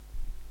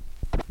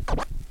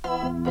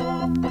Whoa.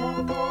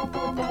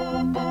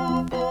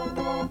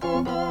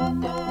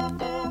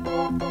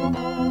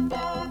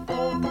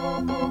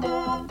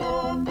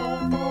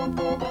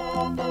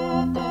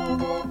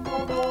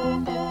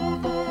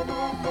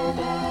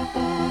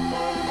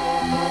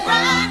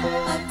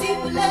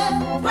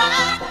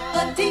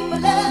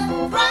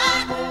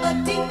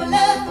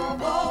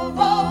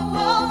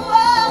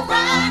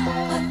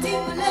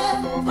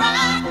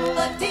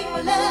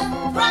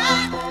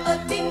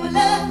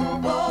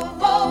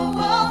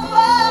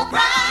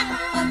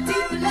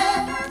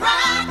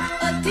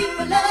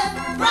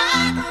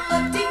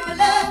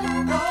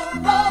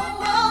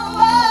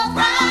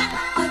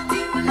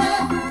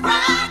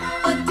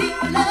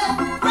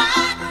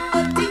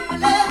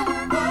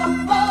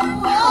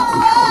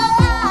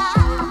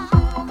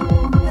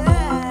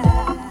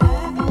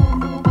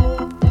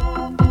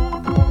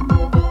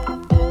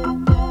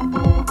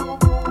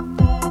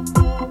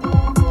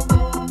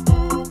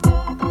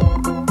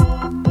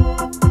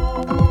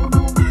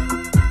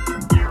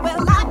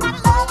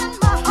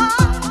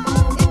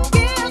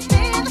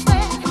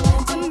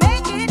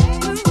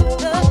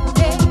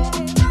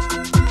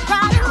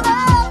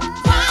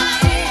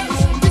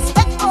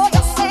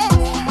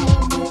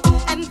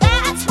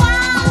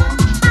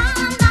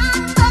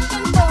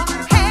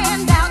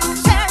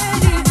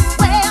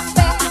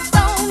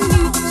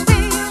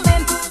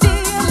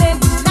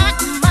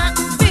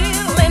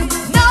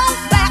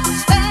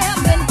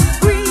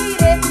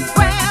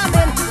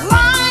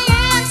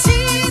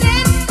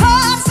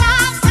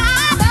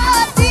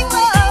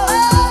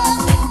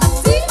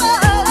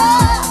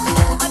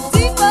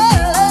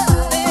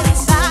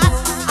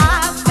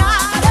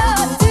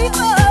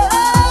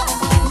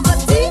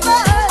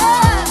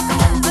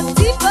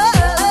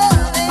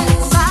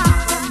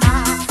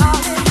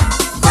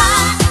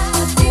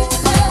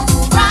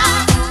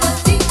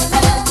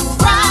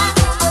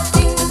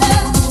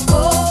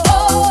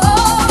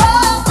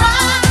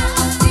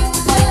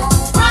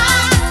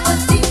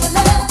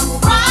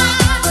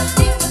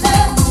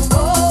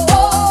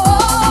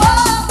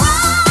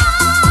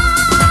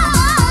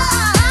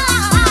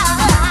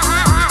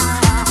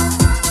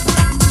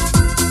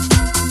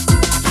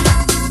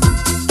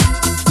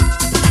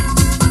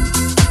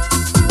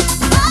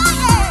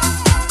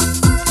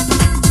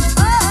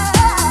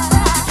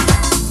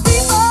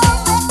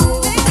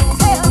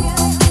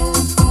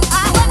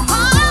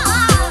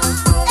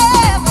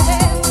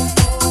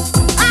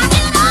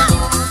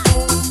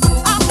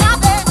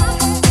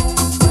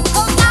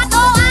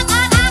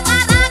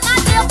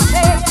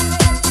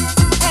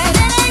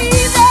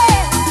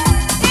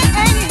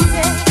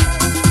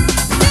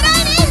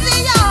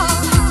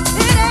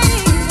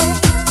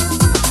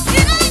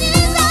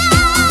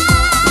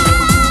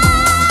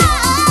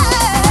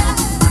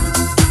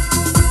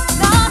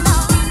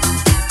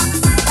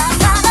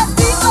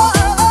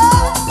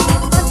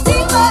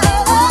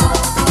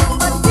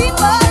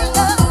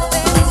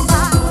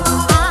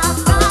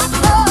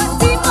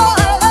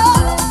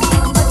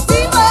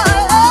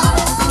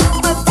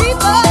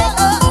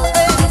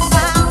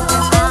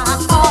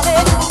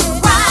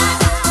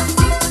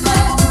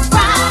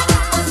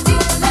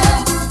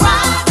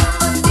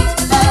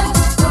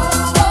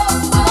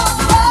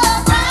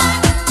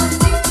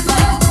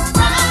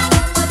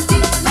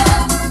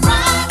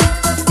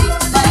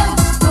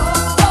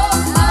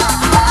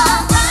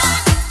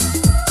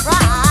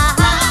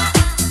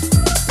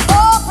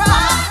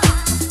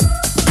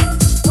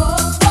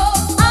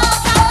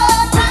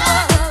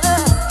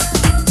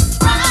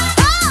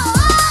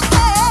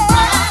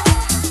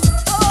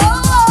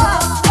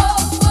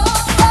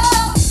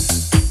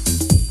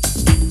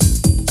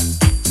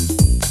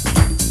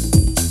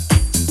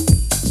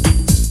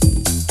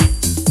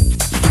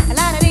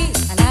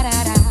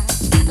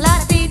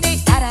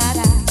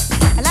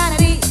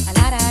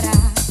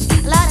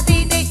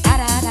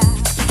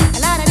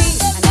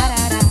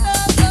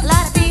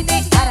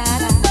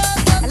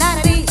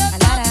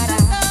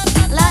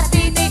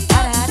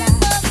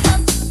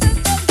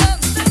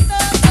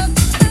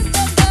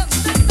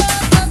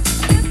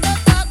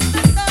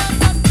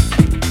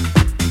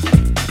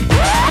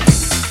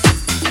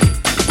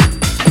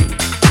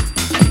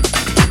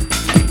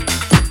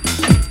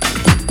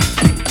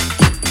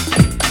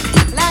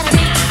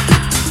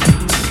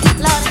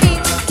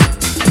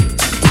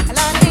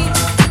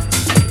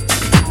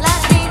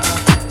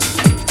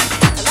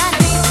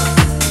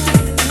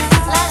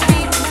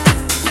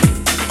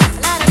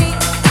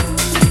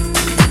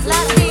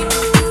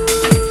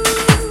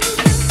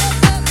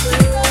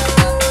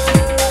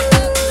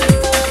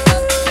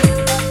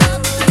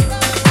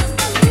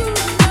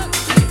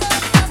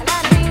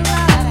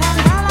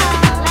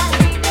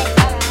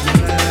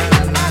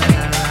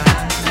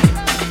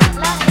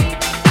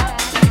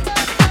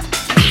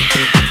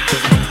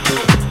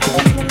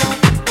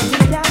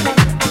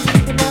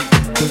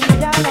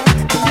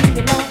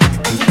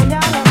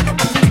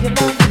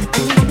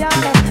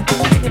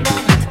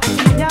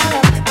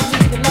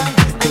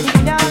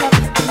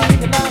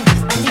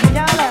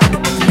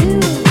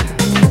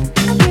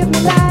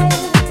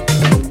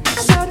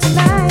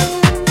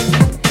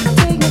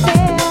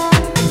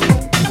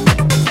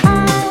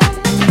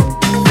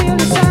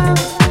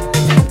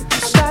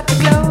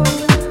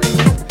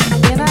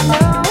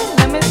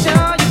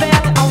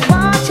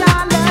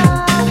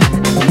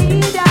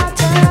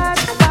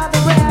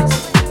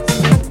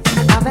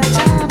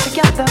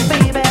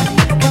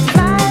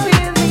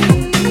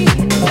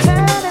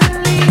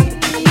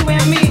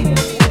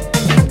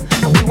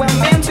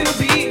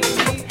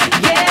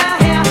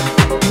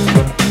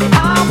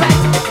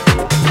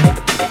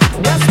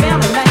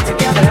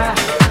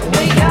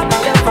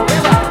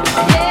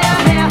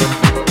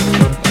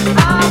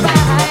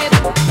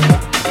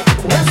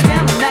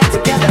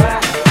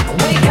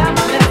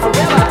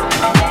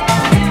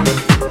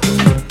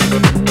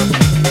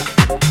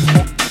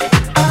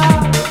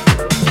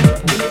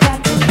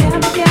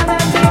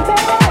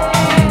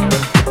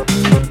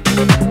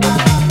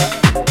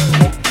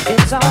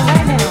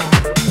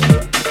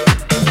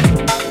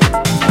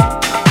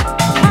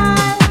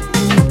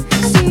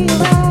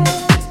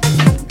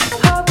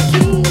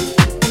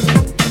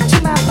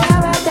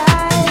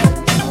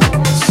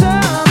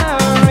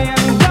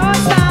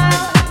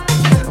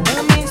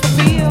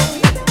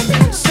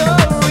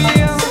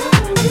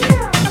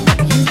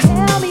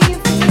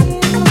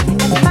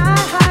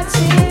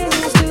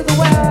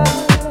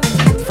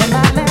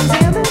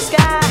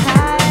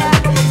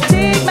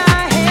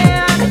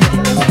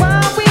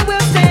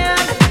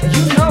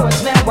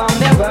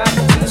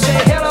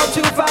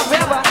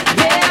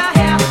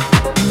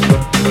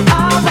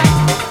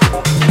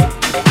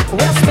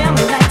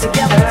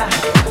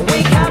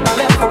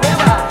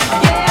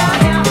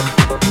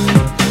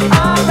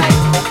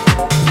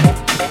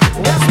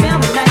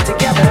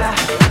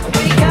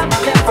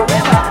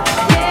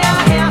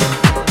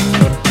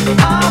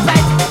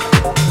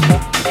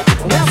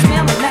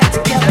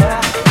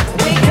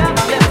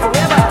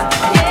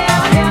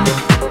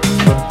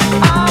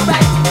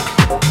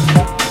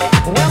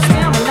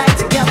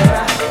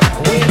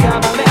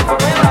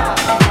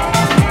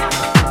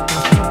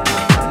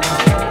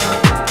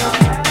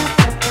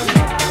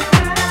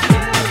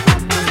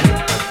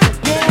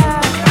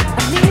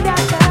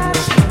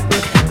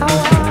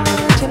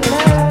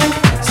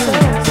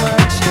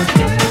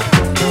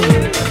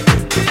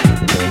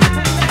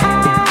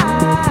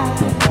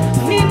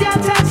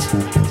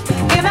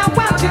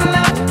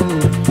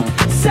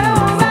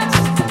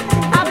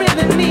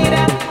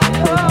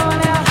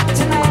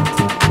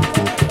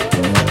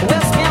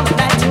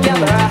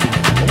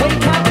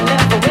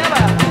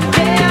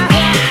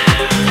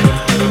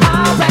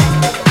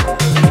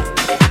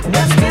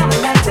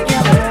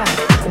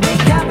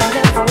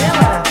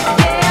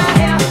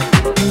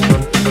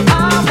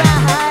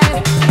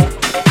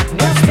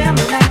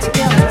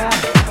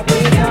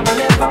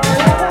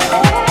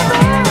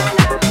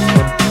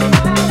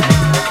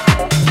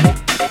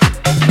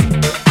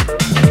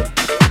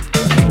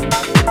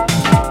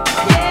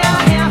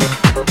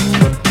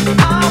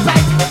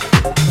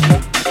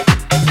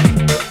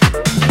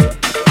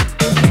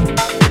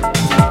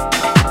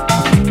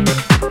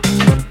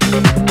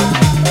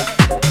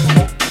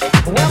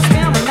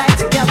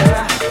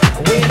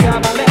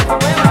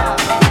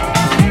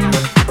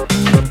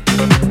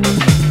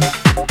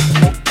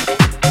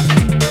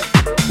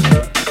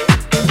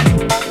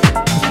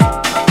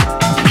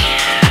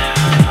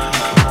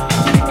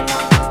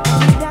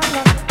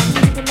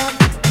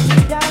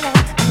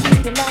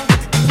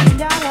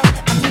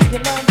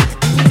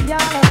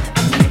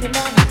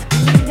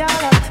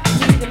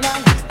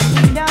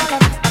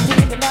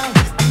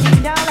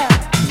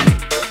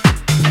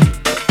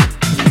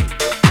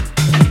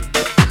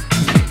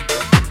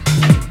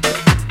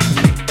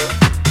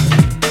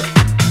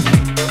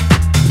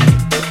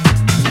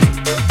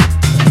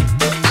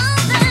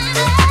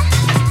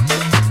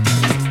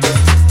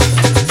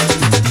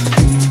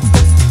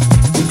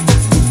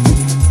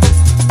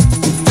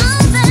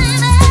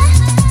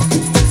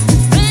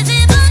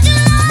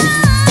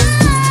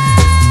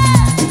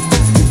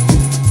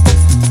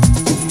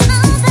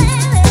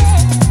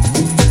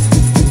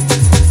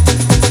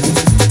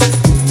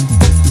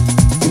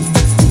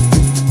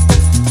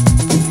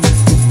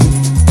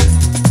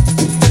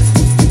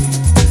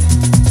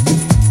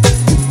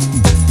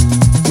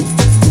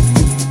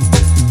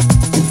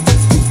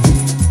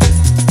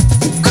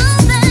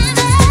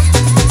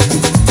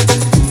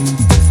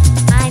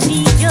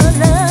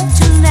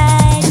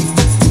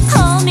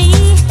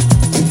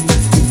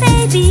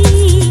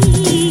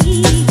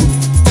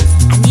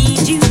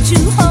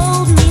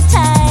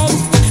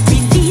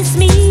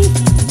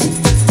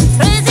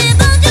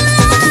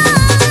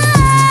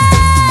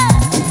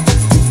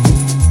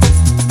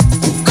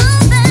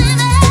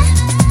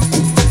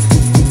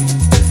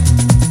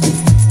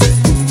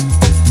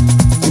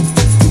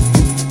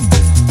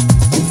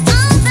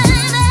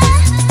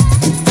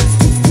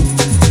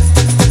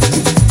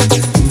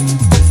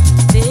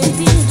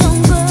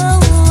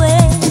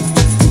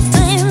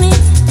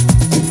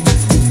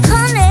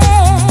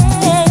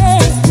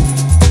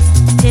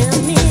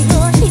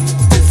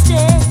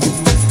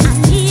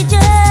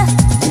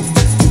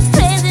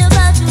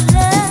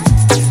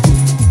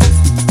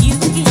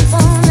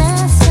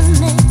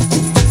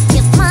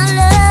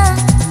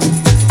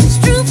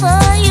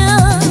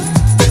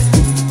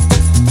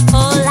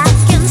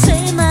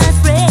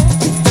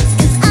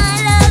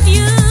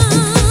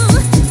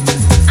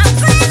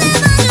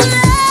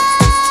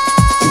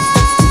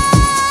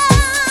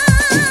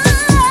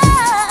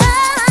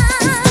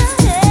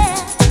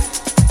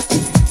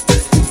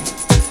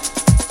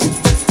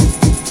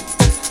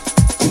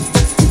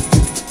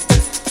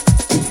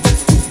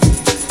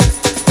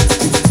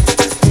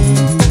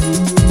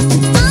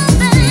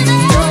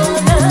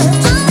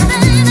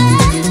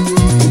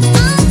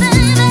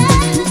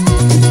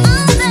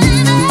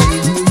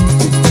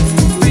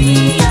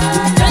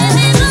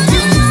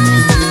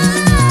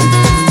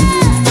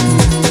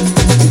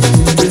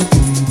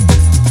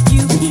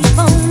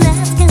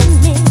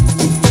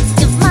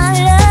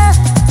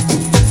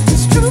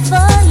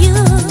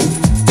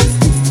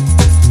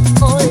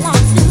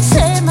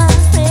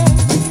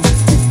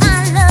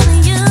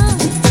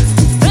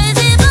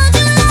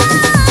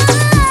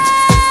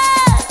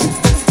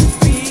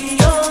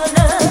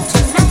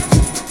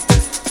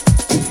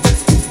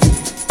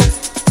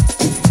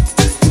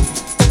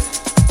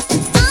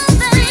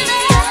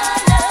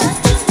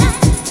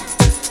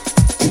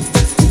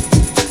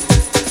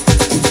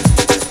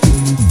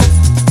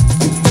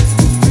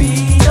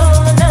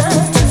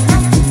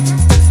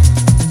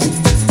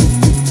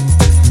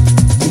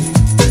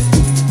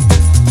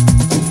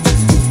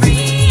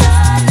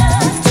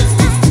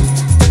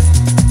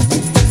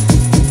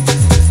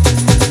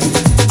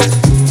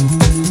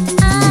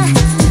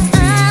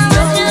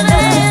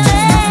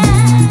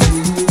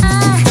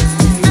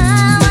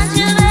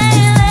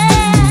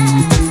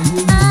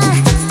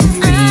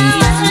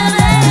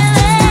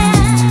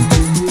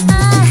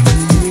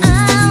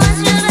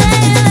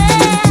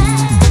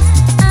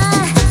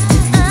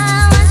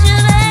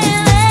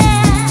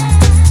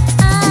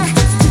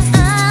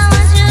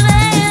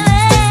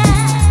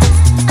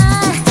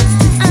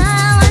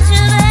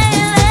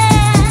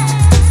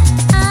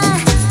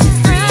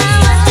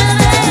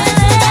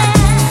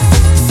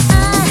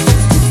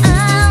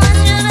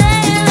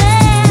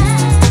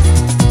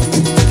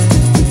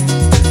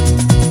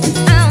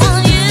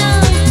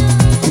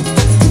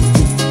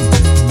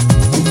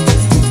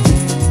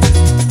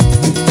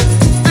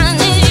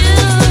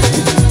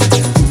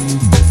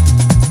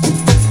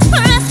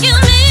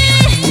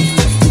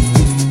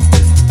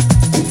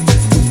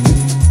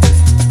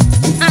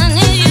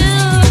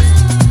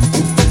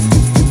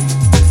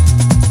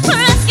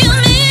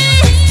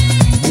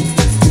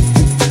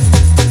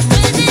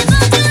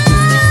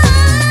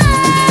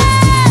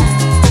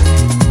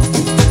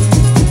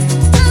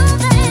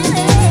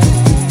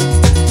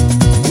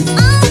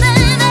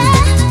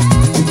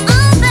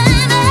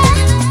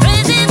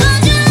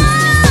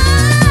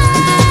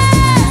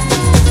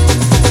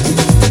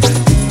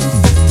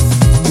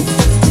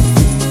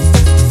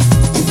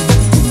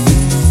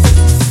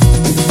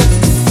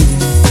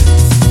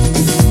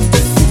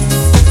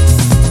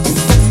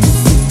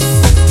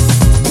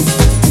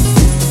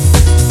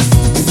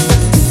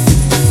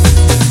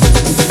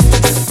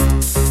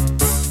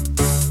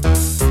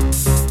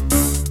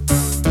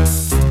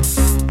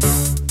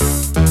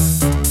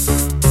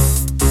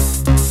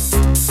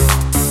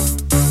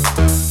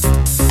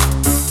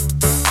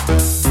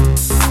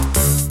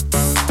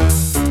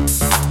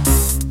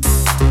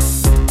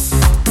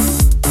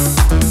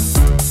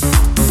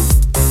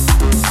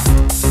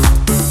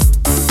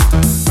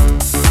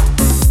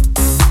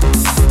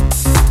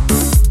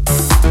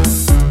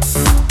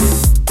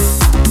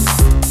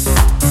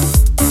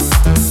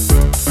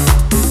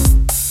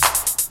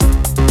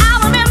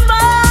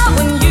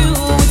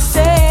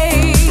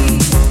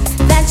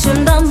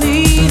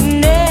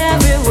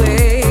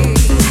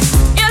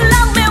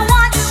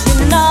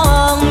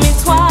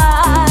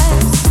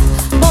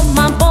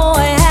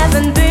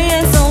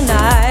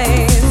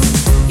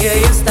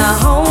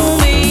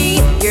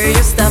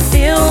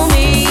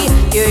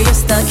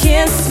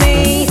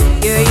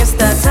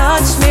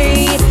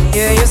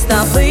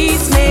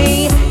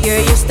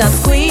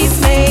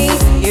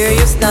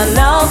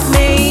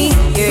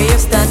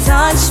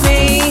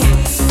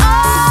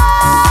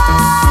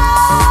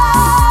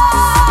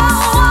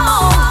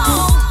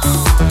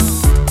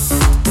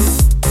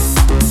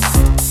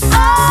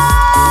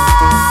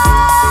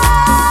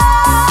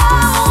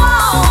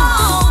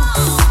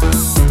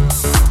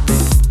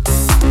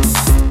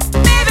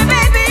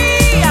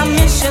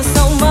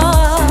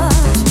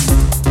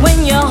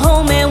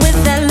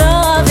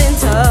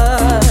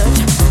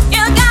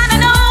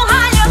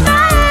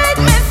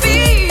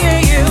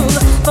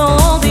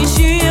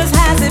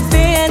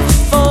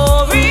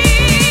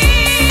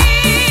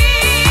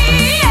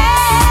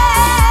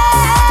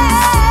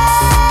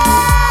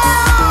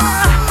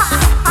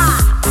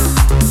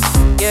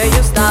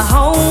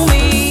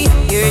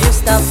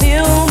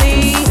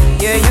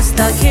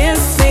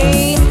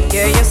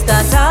 used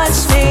to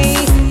touch me,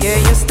 you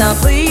used to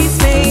please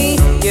me,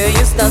 you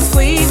used to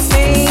squeeze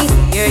me,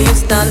 you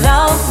used to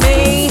love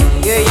me,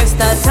 you used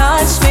to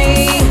touch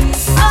me.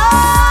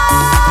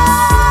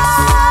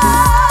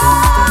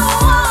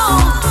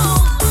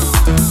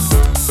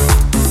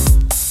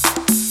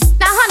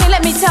 Now honey,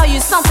 let me tell you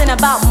something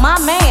about my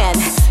man.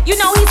 You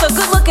know he's a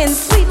good-looking,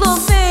 sweet little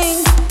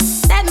thing.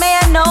 That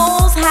man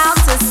knows how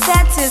to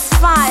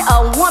satisfy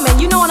a woman.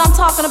 You know what I'm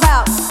talking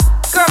about?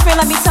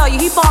 Girlfriend, let me tell you,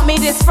 he bought me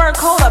this fur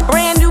coat, a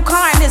brand new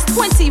car, and this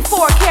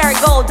 24-karat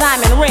gold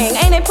diamond ring.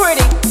 Ain't it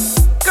pretty?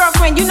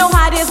 Girlfriend, you know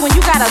how it is when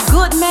you got a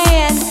good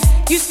man.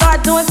 You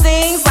start doing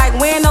things like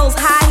wearing those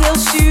high-heel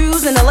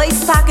shoes and the lace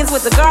stockings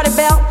with the garter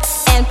belt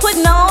and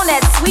putting on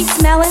that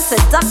sweet-smelling,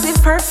 seductive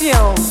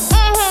perfume.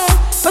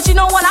 But you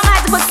know what? I'm gonna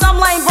have to put some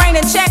lame brain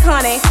in check,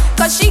 honey,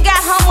 cause she got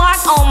her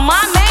mark on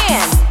my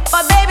man.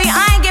 But baby,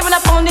 I ain't giving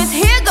up on this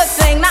here good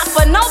thing, not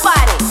for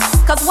nobody.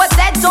 Cause what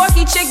that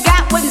dorky chick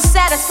got wouldn't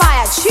satisfy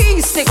a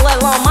cheese stick,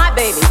 let alone my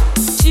baby.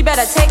 She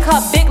better take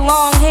her big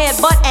long head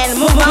butt and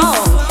move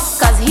on,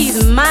 cause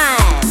he's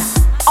mine,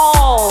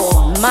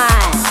 all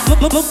mine.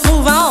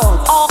 Move on,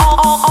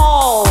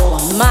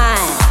 all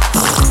mine.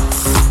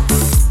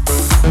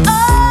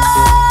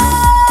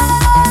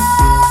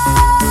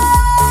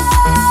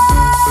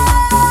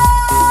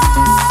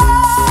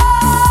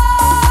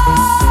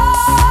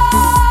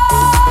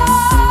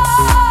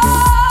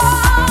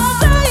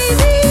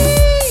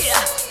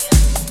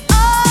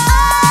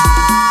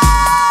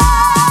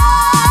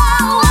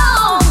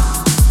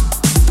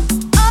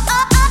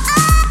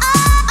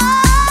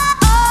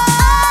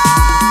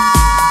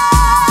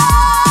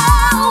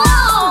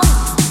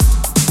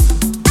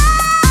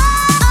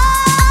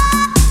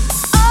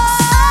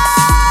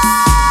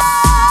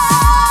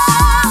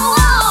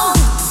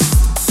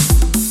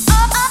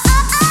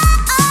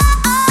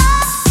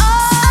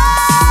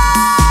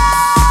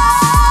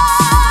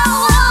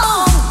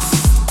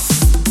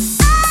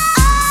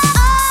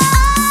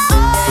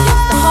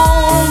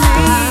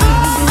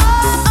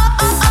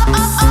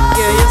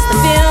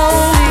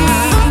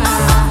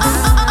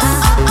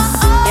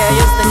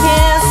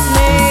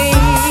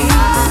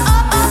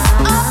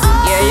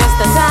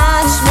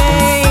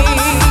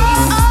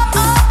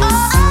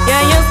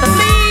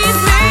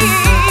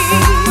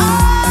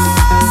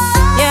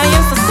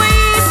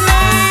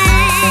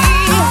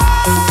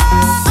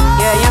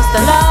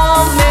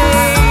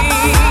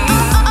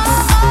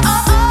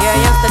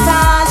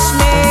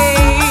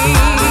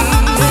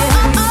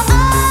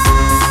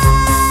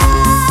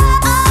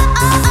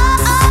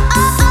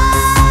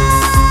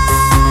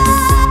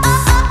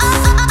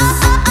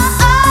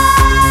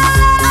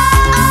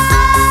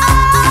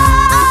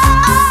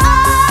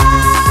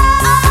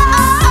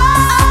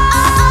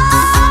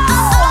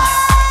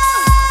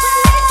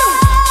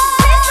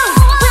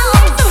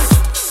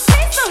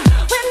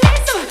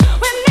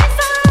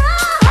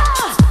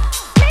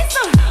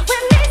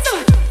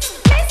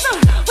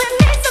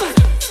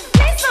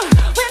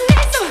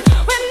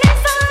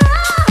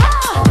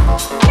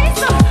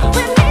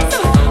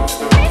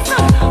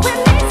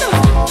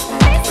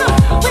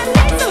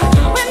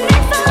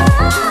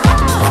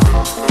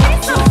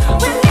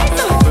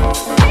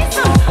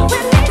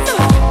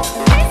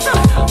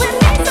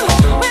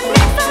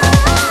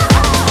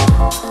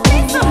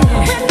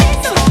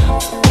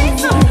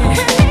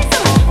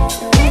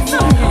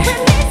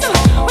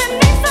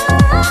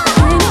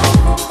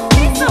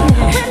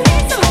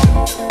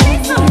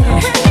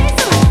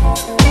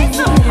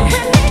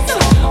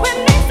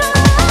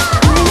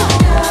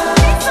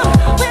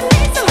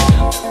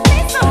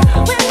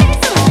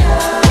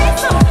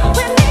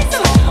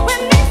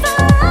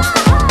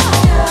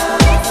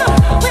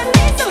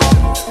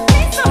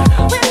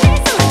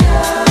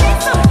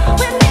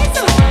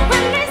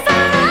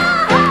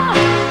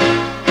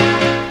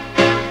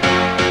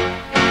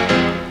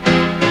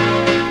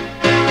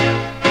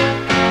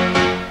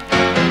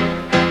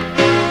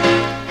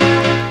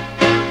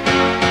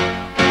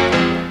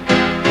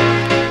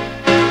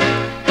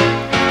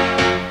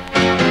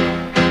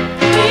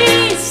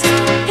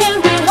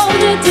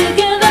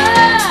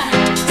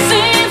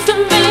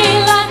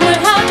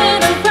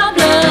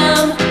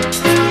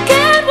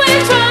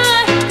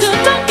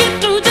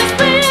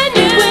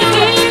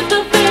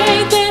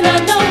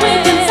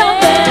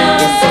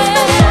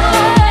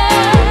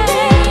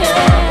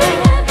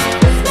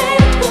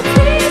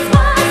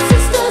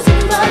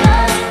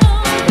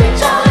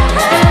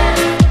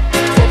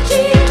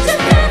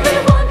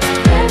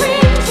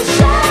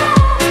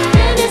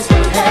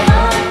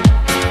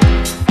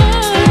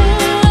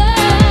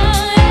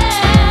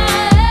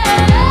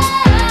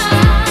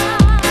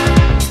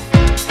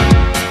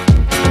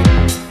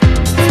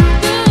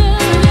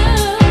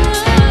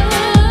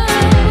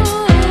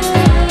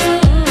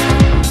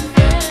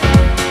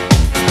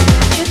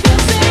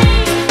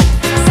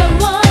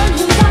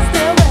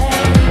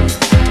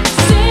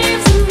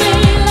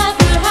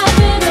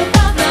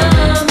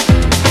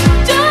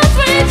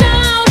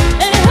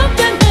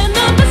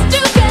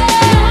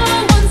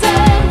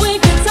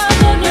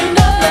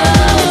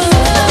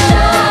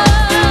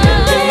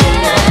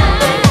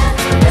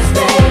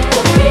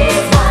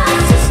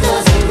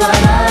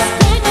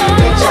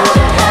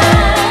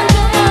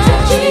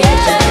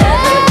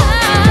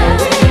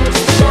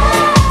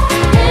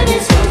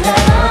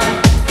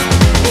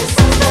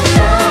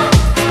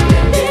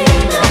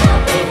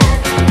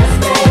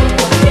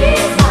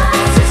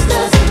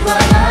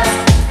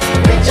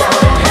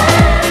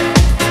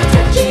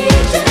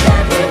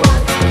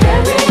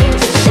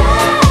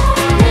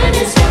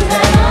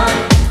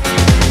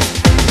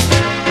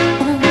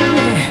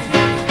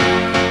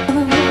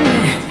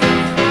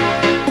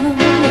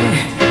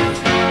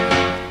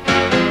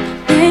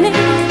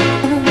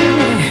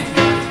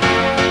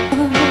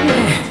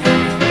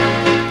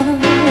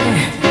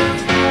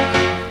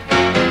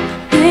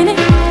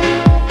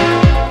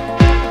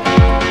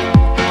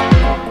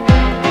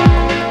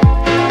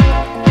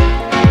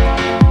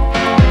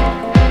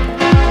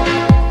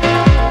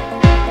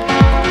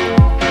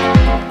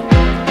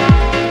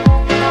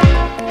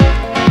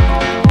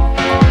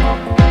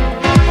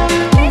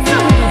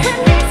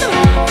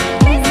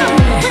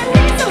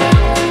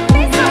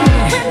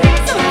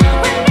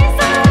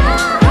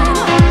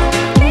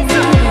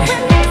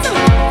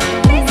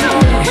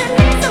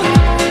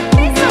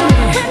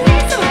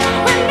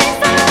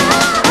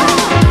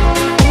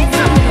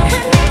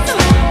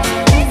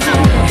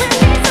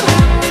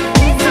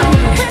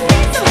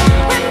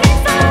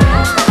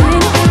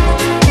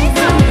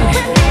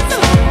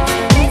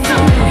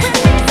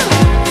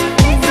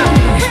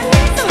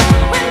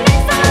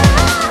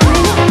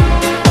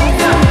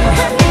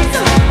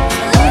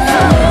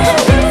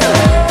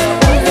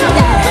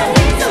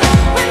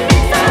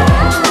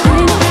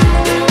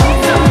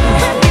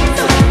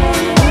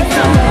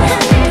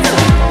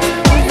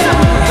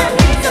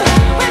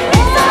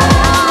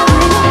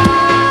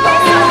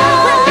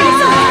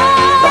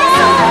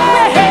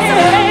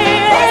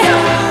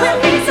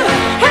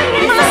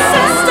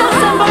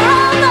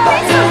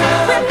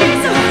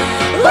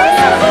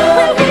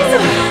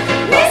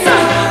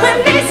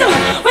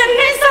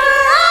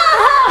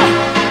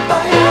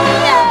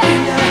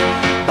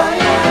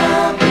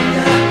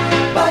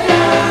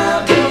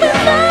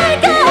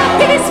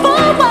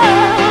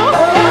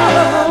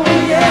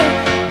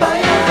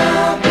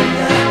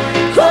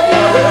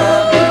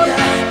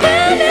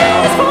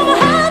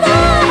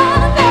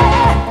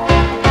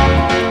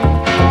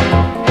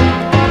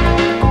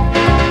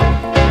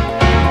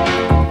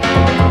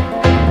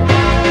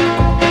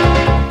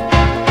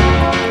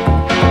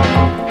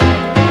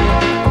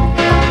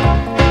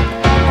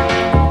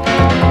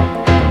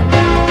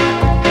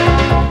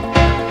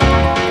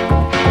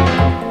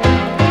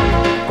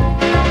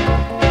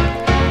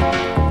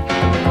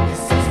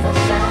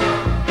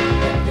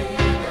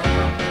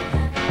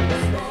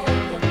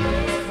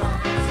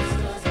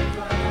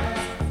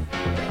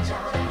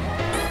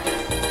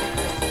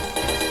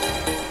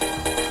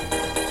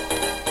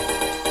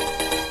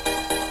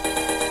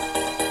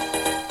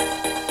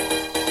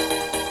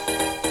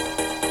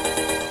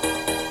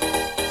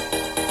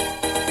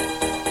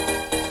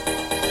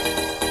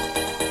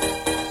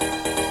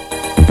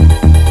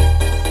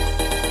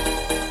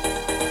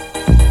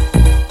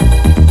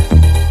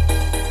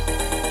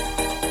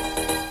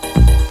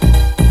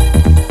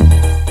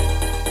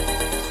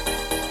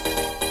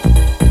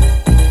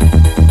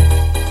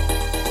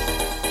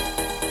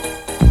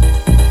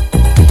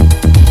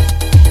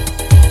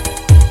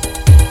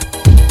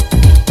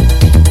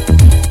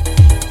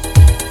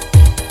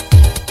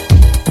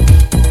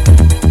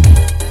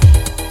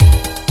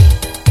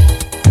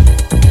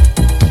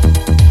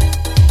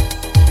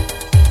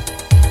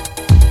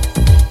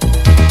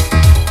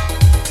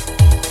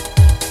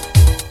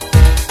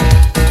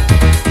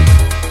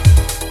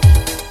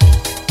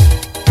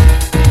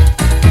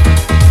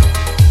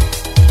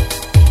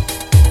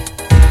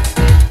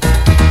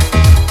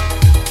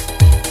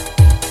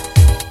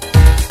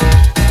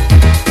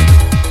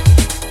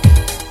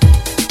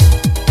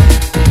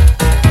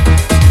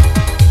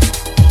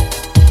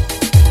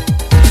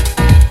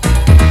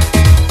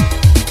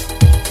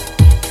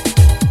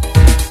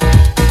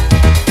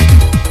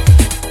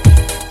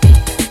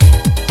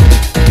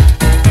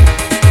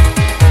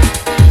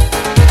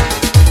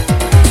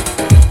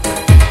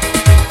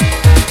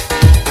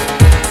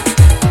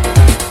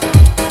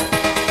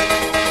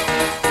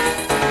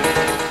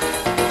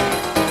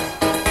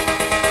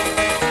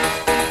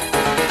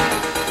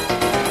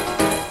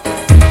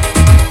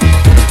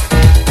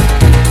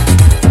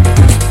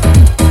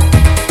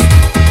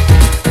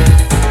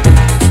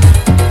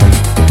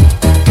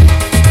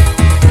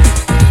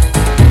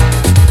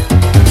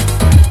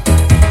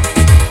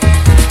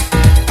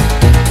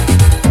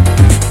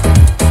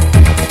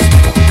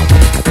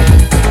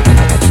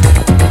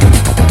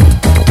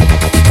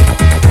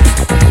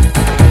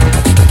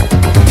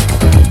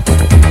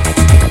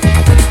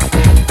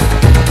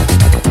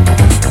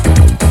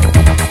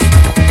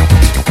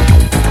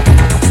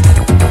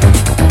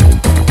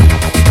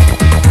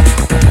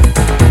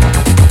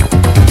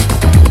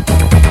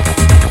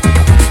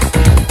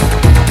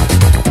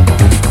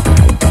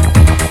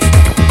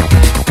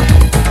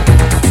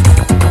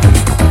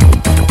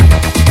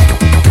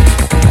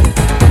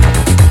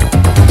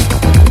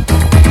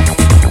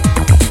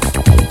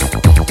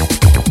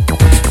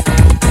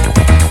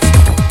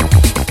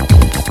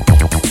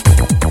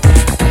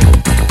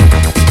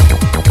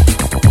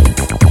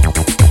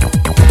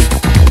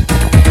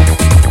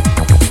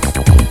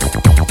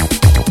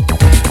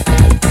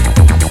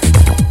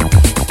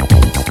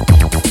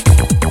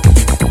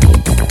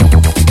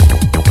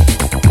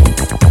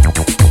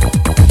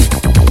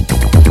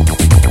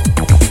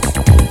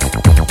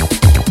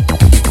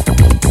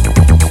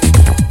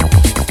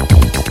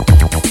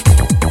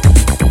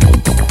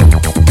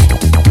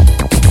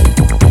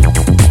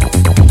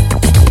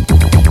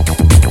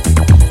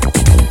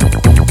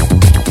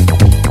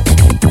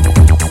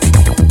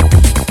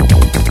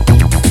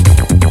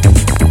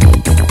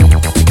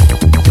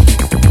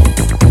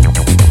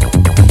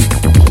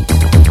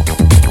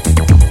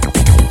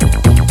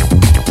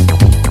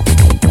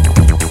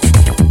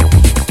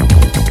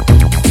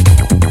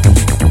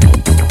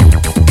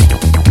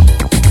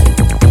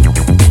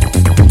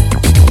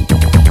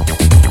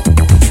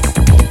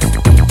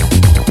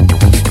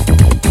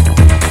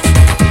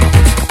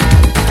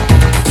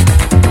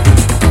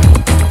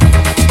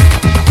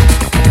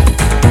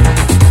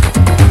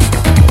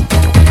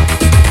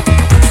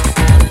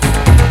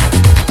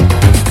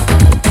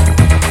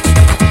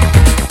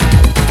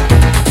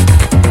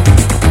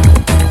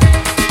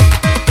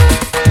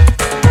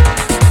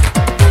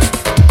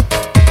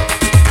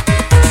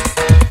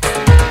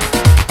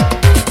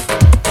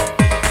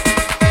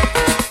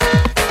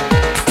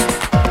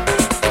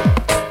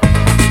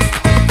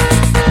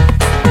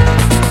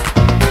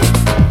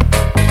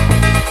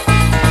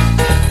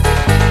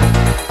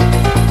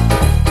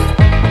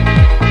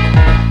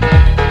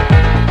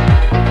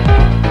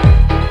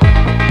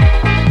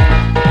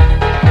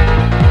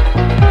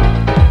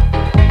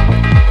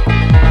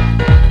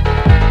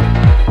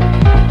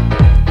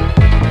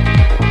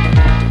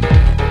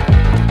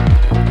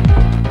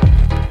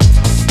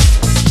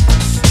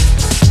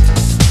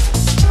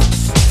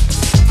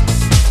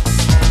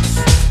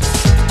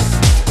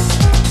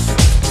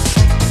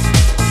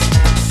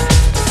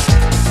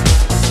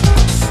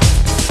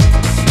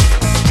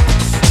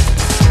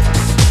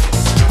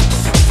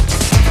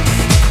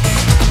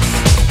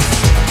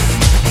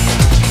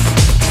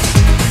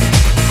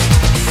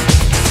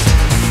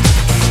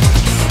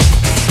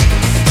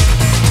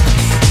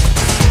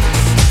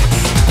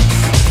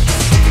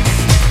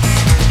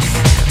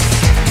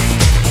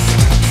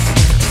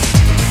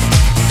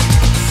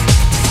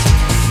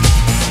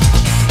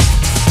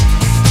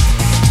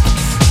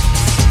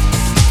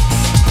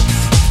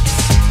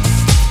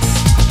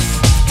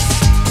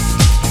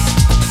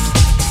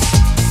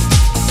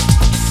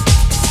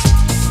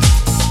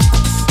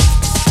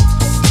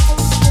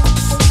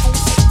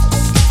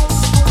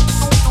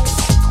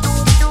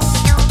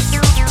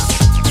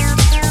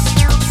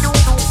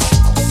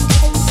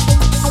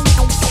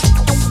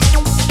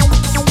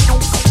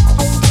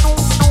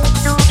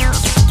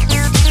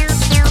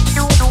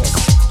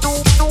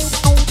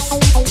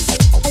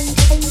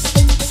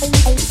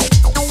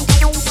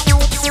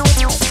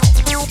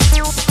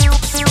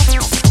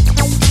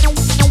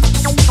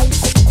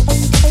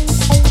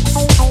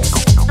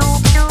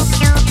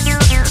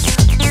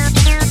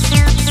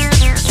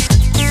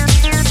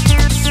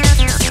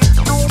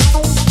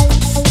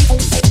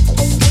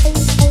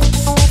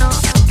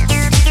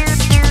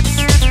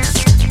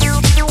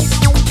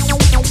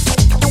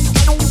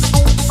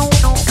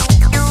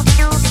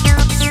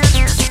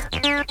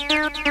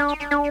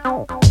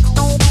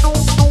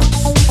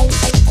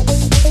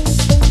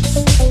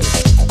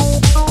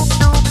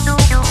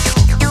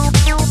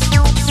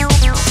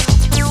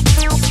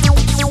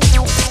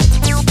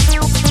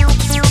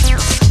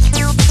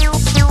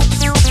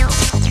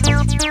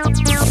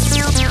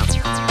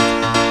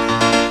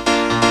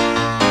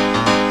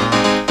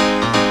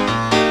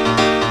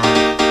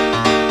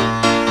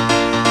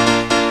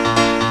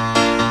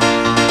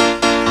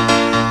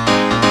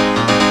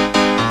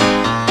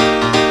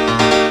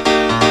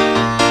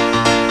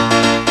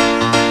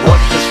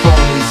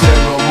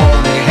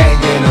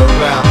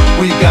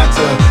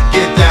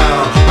 get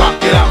down, rock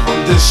it out from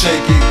this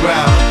shaky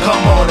ground.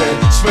 Come on and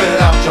spread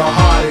out your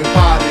heart and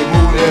body,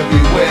 move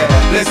everywhere.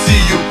 Let's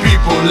see you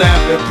people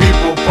laughing,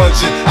 people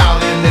punching out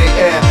in the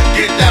air.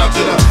 Get down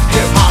to the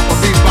hip hop, a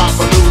bebop,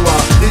 a lua.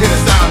 You hear the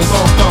sound, it's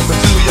all coming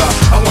to ya.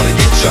 I wanna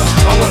get ya,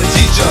 I wanna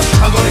teach ya.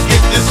 I'm gonna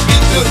get this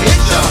beat to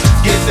hit ya.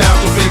 Get down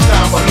to big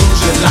time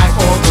illusion, life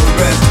on the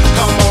rest.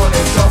 Come on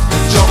and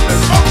jump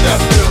and fuck that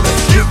feeling.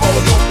 Give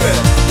all your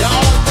best.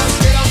 Y'all just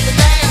get up and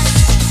dance.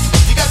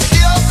 You got to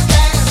get up and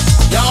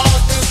dance. Y'all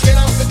just get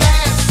up and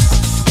dance.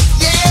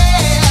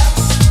 Yeah.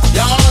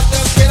 Y'all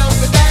just get up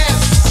and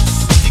dance.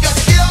 You got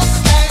to get up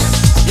and dance.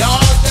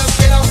 Y'all just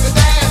get up and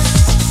dance.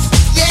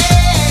 Yeah.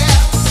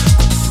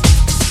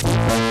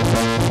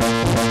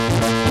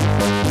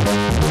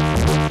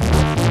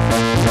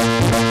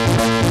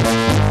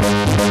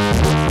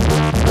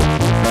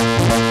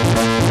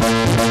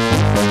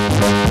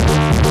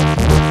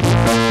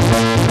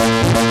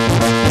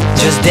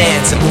 Just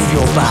dance and move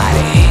your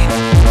body.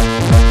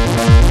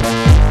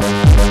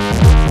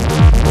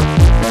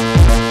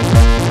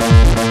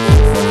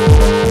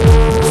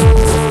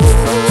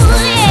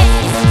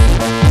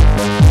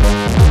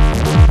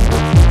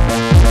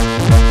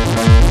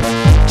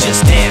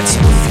 Just dance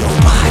and move your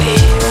body.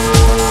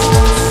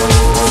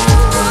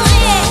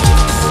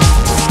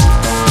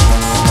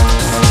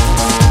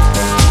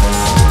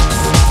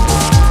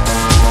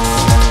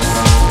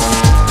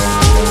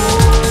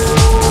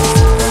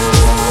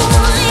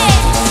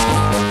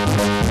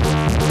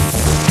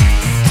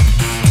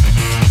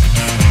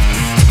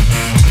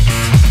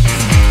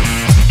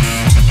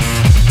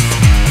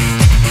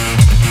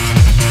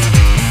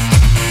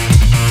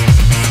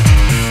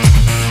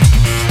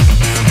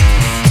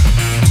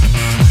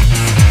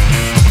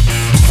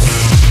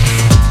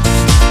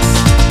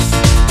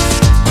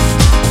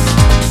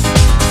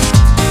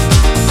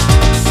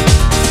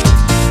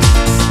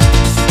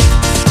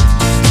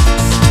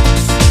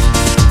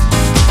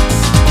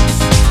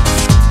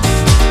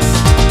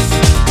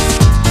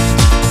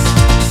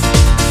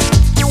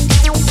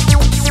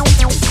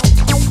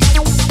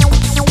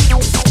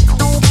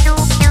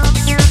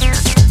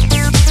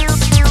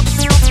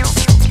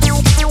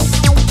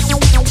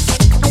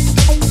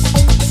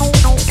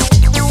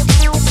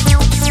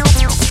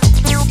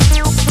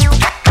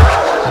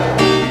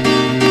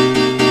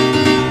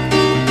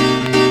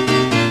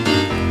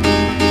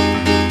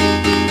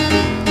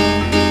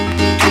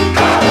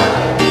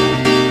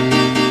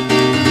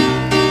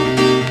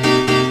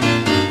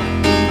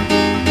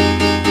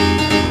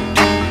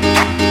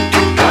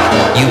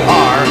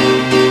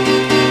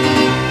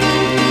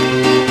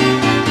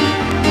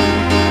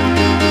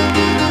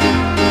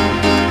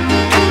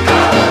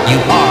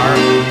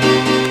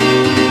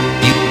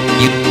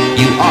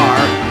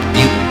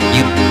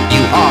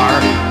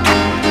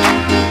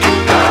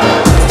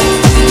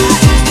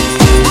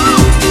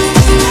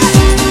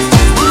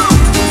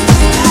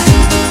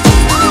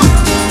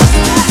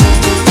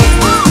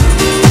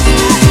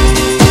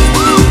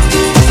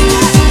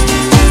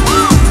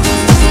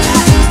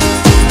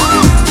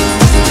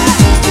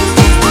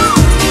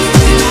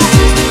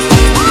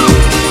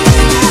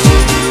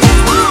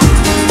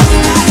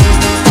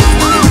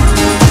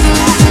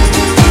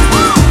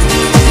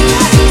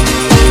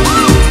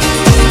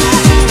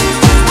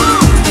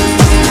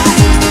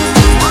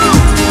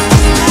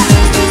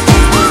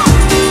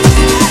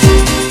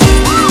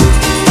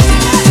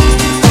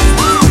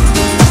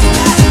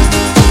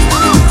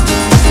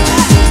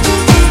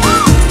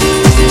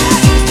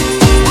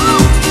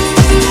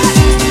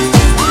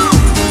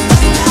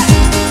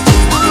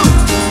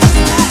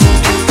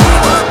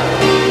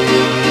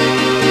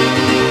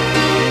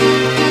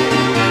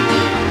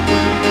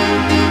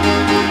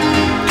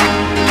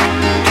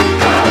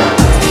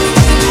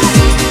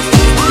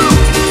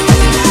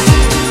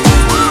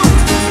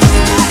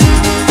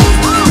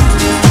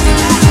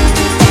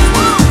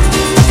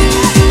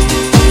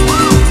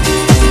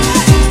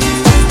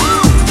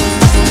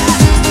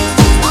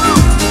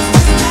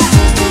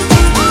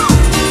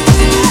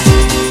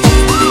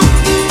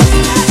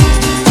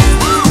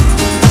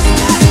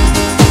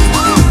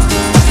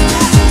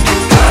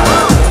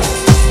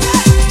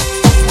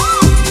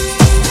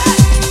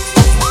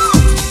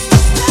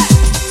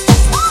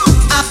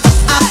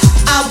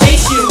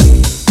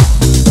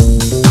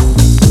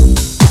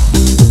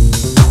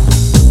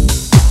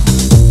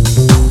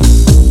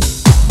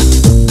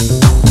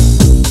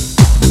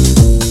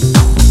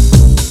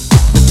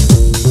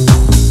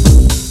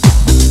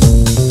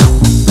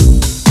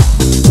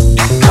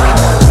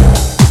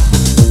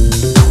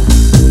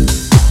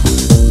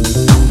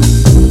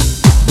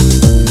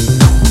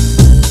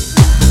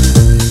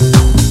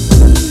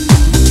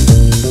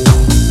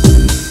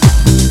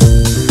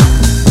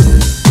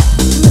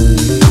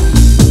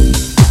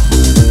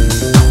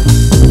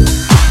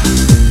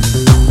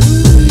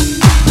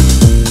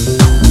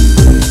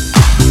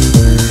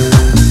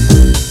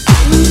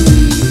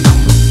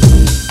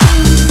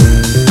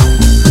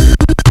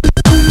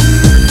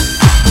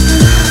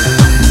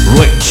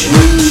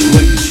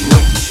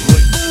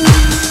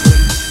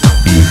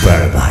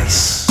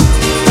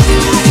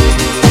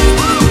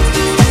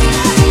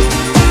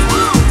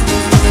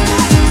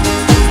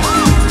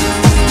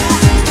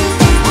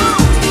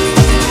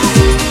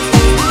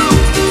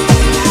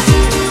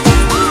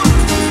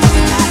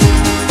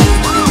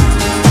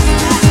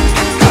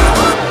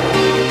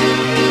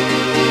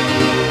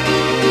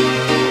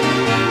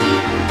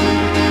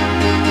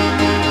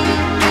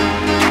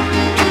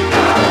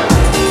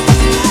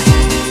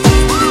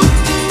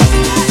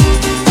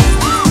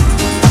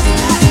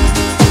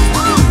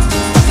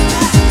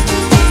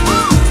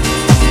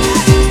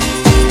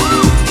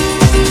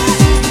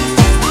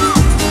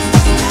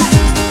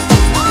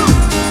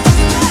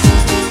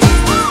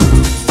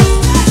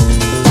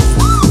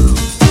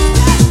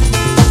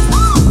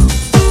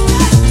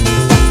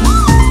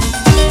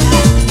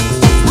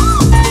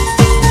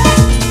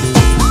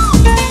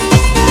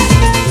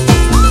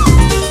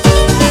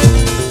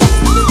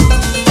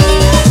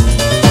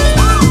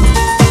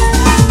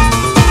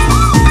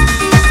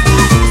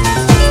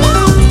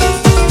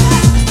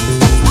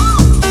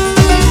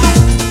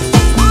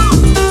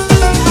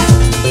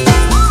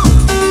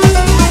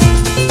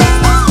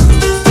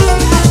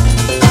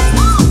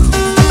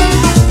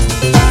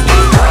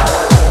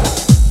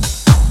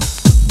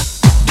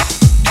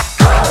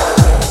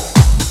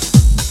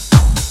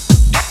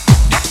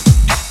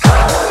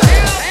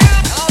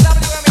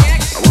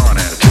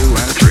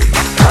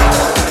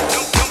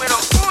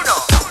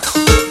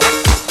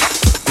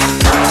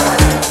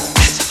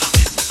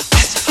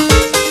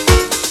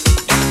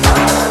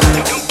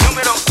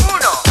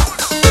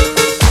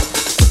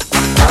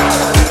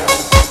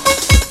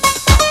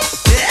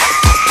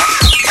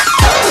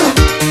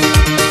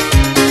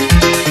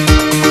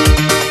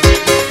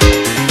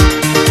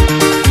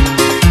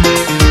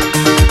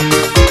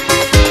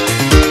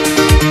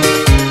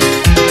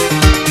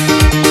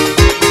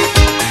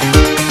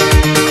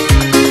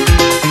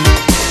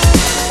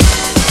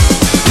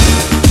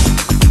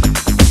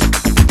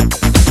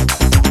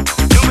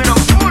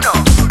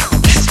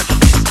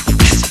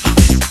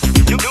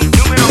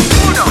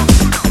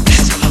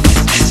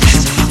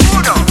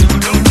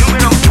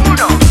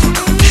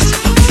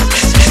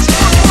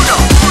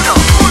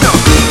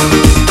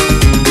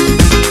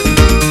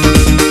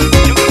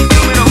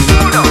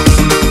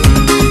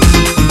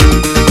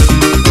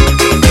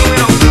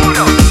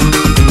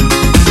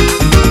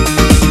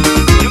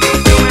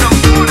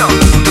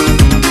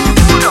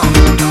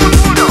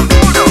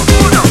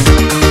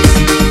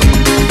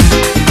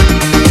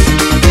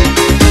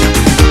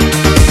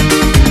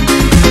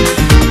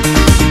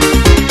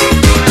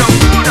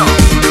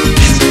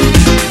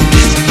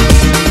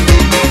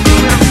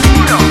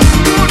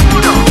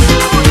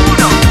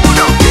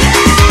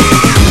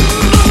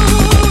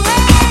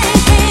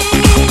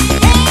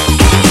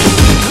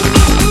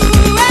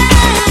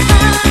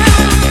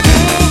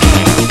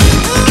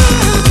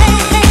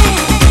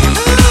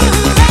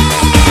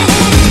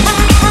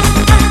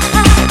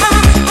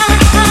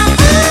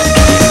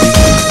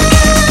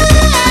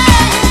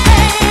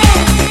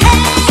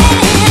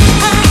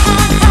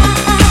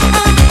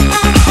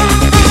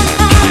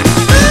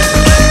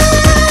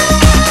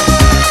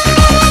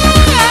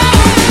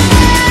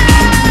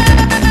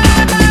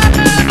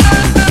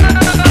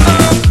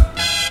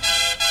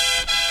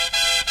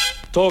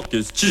 talk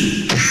is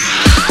cheap.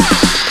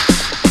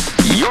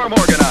 You're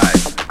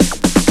organized.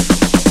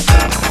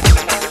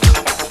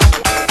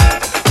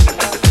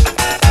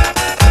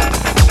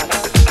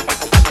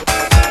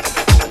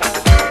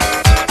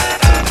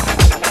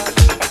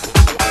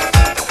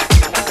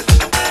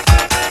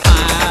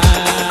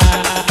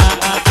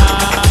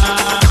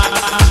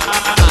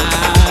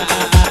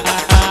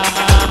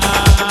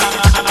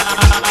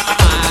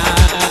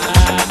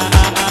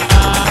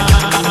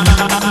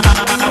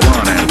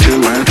 One and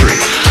two and three.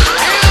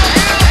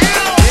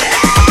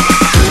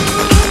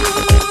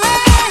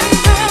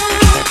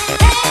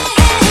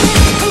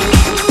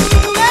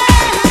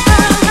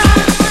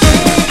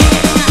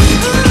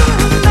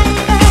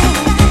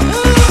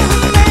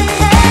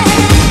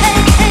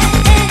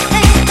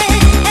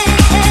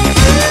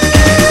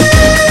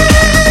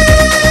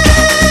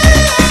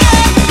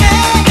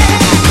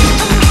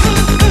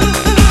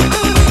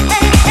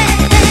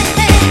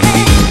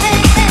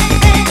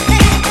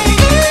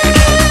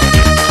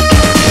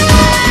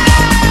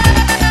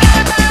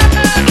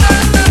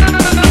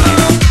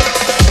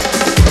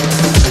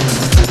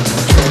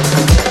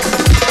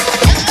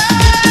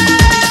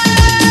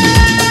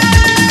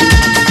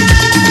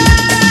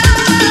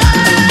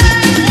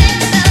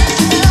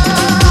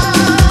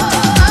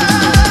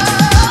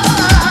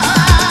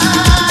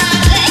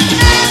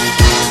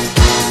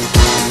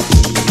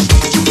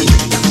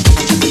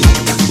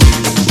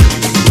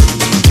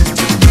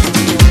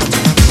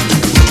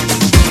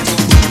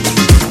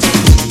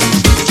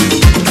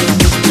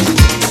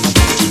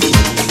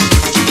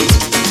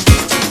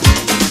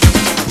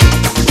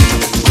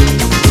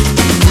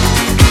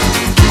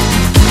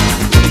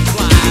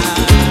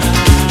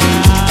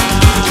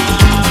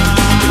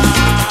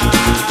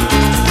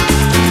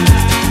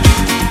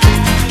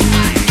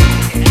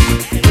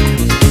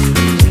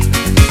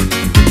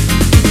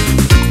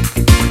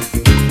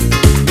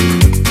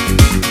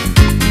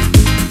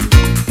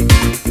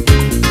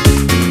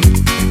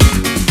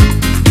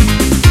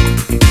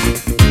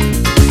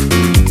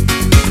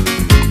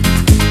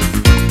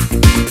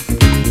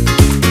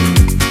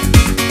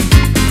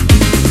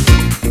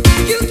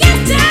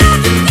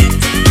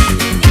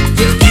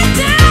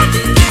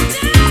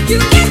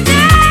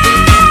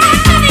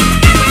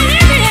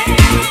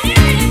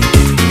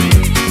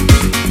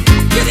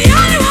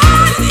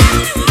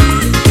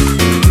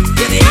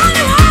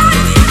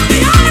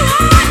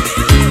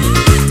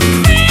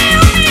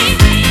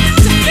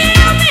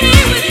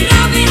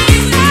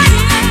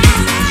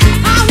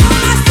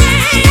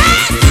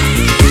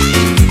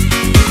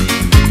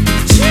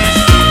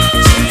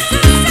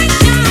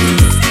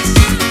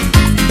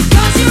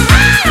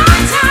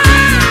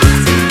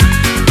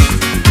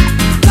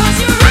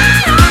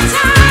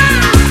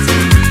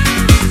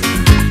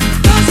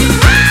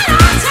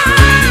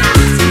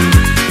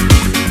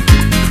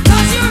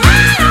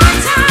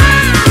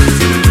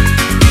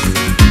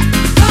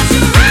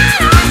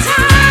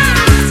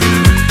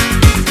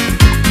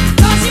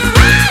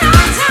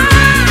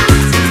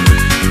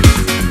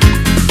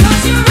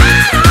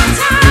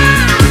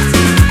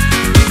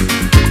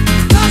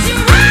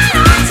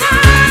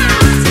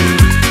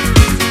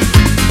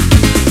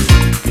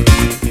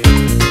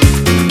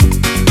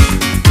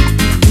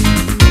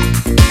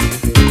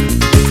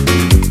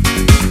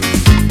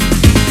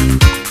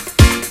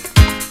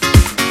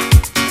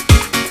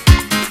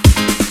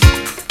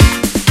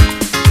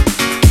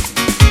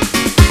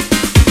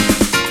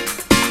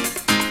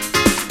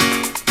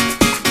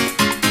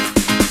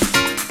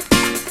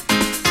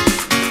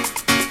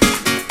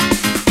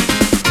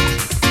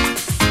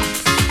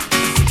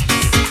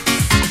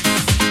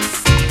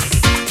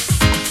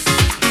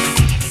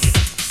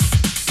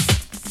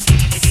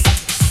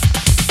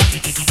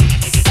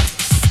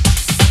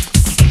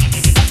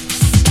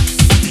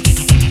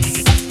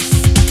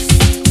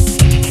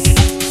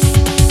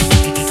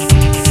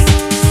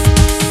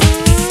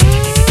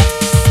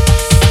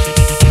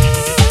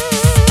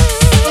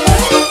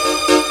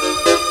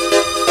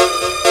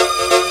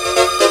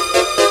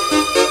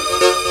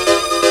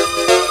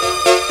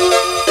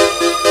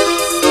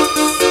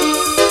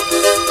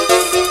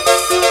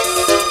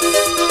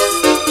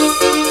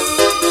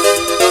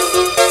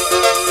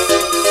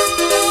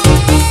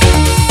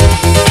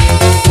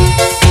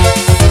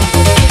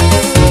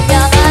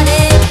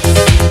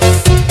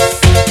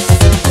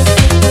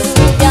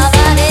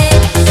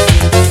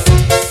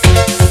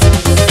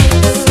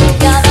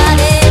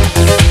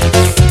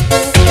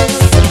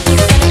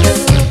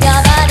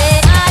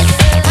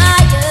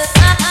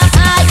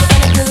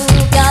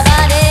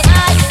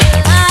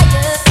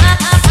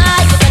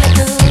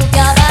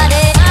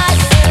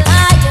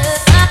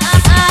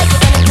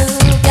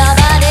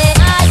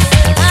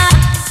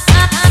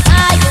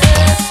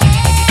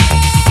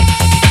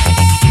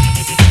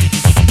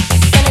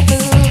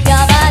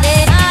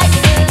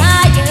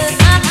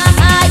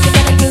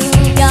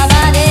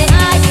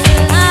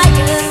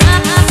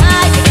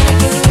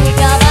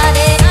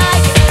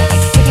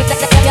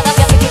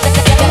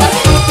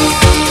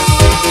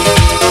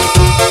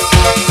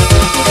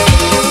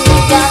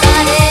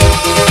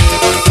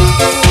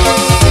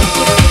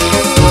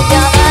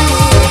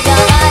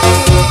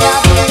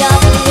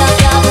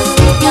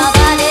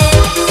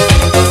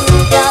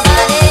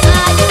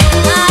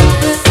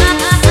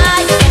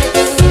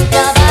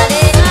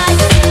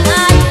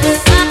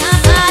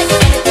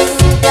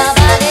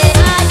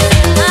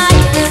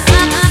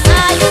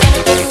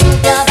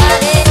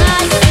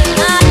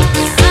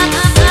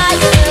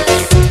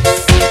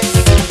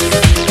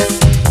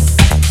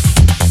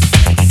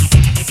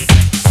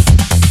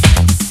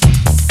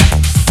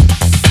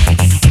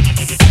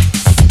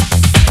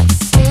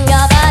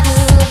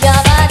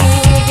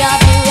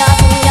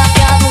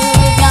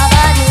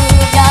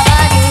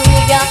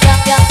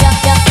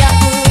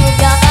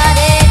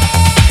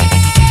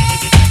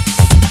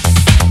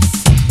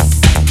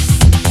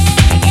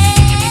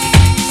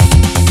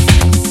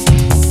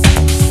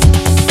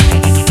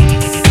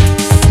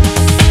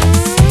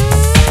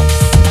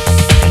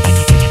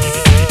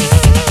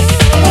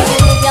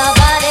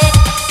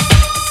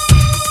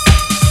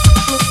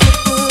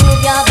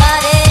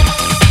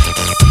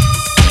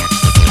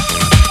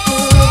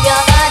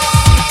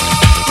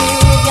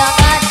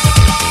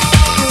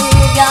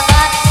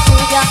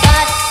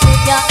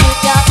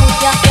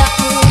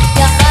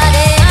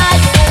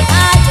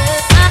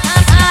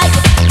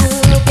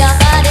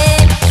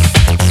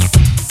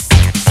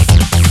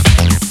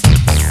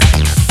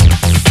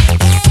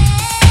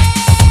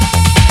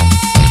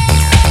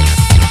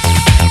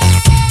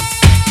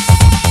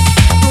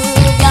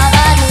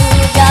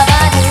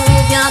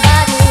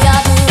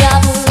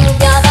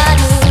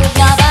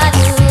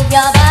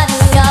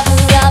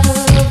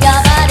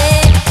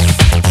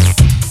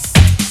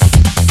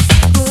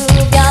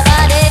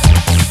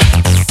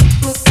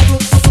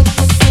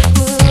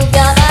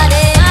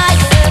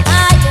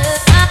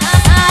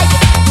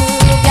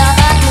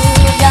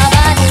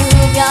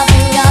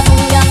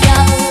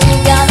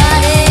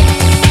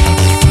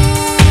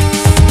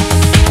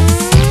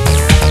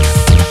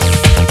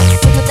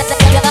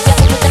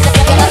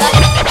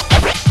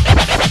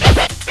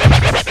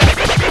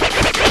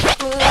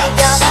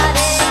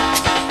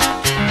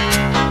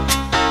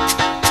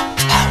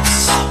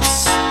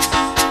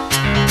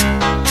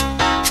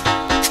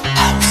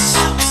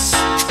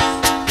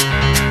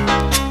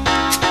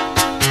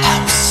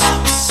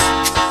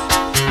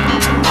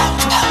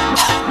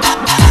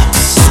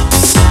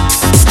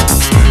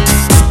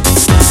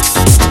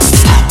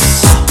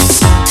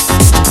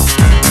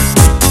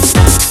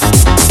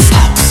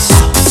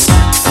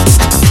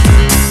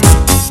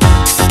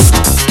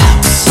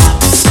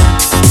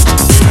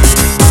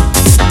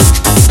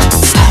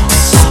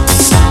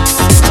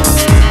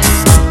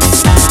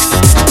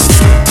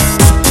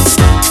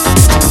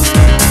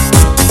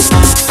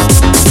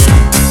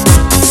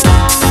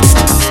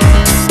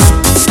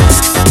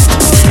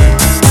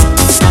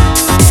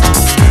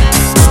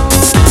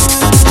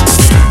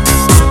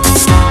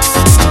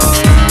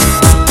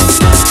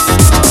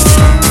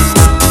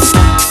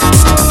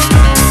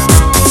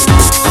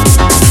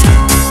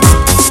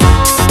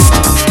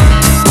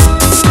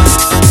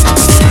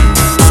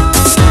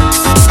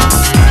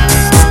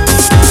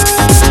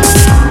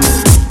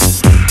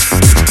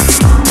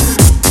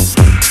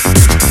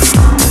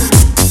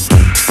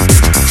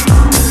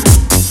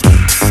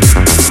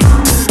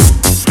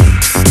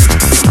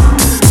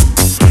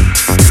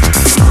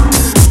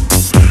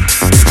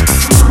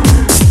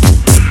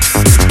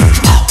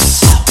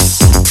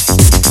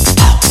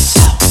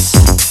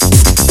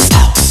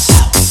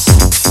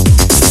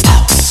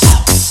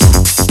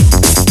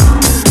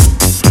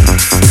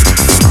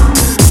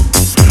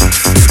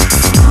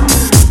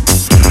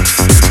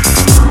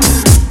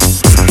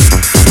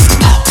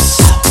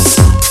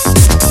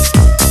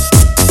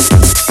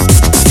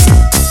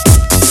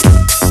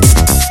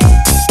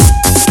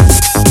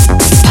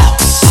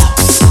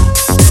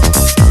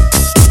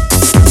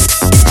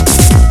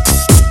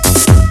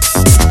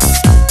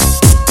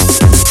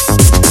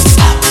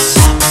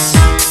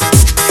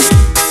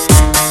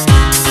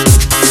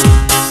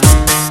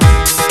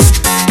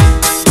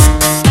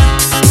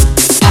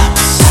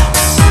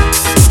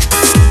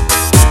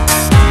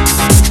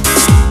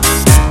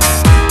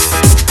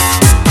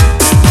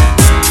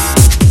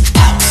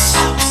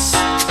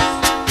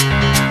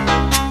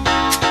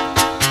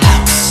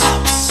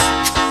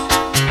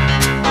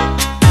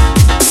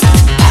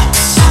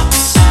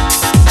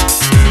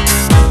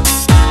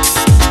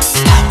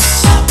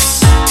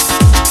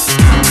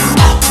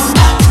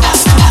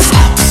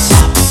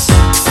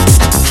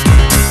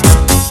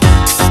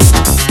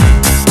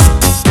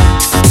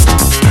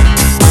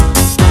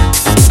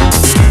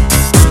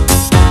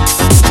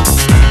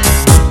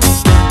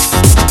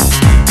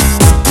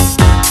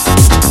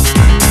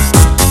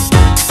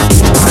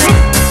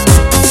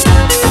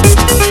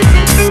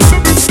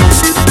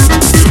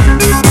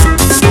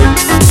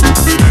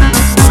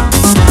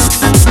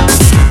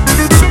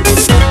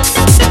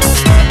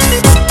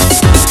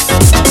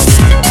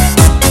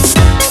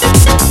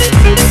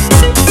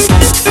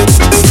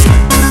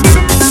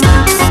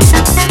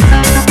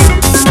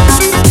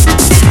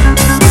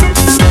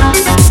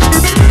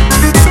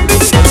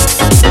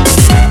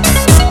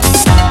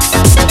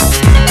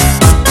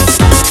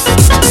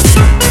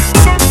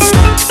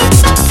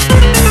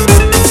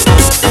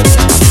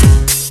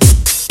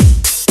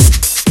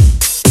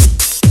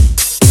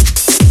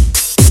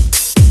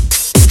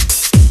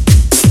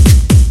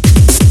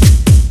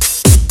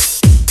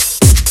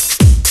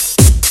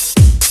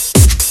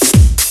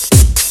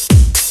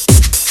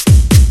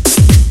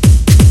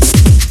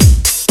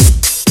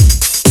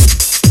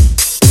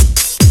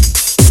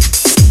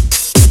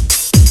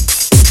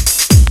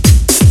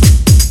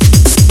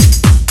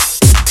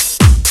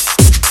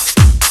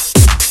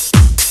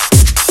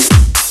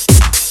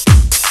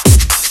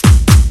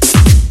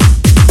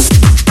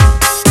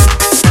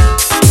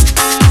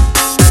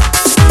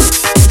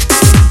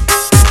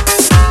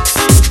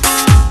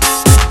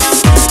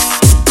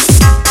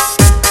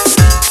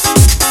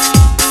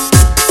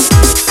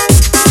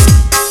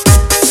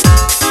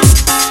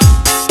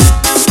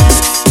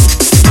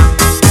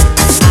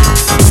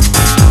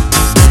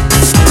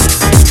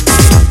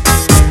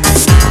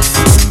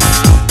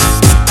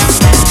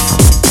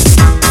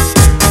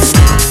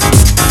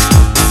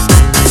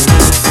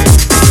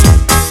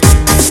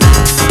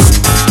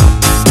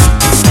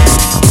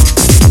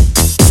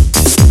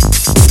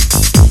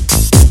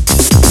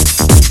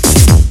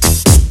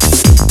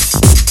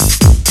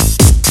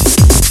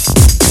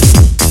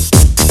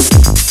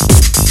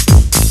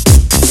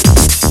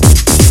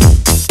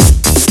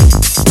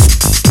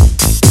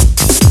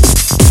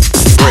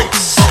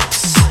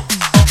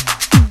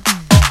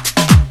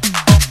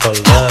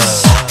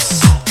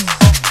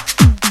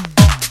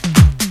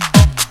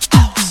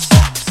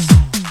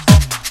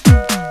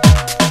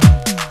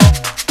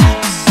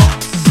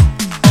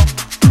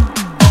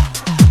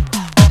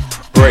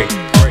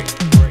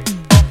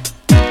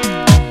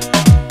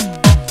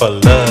 for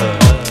love.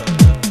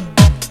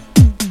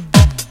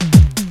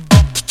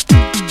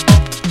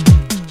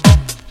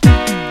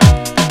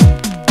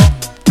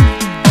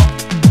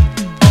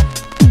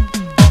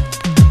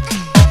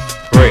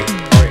 Break.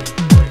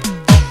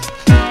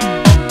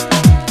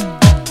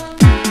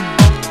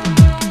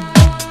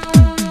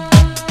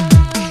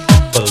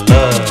 For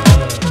love.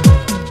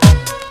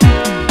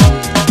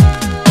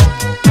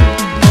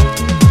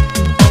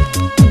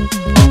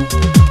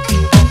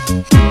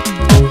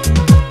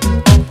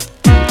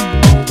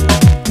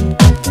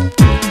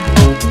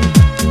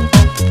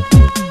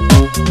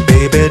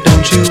 Baby,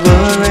 don't you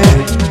worry,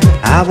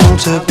 I want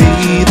to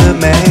be the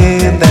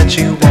man that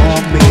you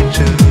want me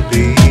to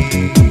be.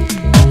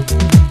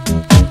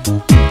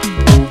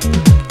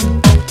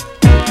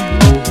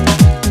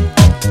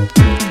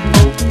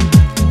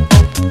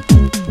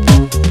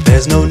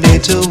 There's no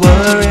need to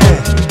worry,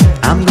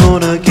 I'm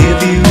gonna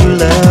give you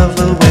love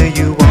the way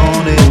you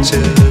want it to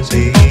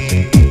be.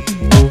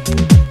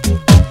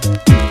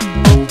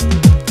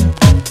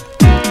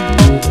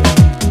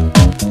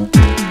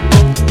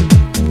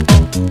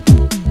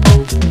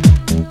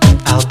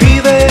 I'll be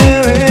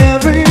there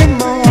every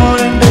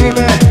morning,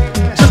 baby,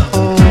 to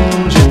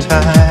hold you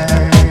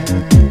tight.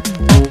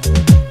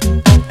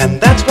 And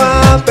that's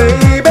why,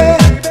 baby,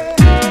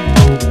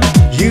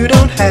 you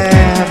don't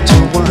have to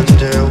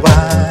wonder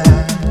why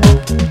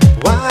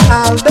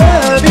I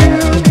love you.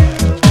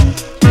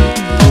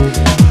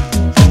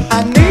 I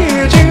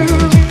need you,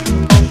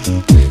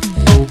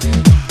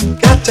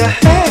 got to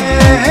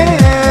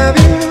have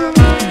you.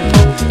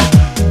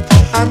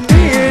 I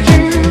need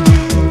you.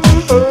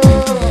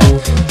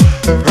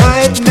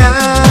 Right now,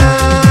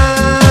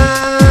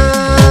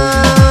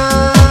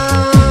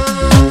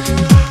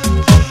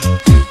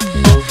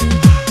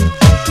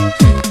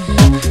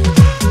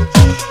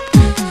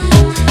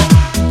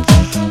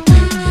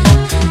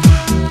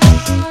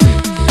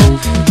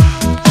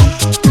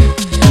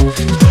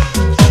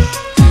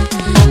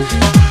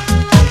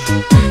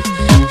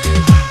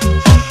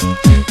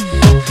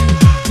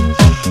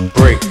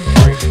 Break.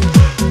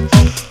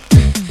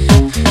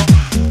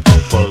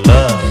 For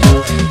love.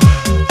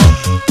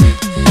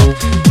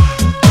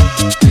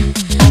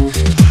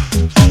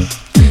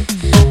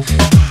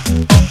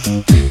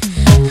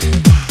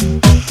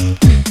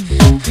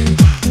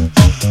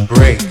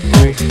 Break.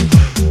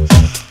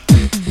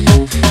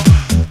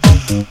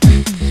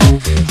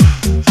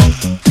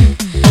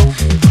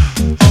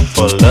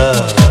 For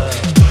love.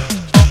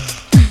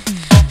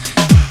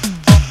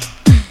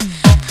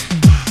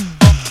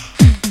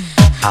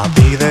 I'll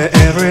be there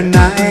every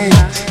night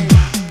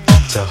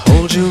to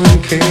hold you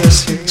and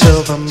kiss you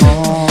till the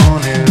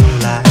morning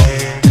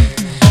light.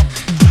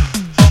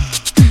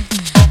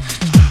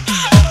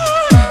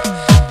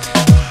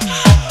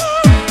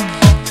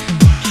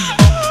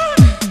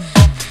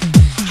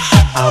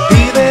 I'll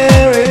be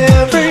there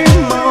every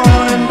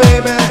morning,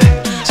 baby,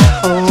 to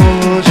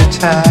hold you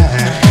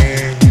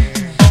tight.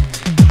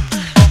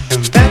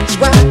 And that's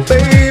why,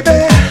 baby,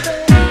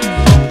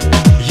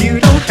 you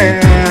don't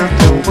have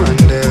to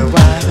wonder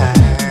why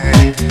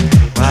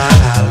I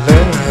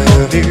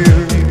love you.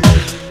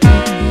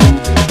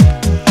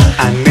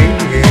 I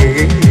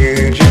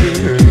need you,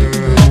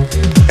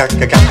 got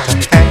to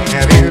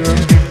have you.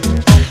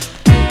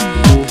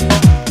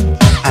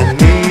 I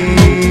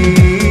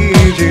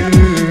need you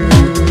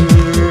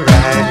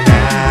right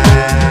now.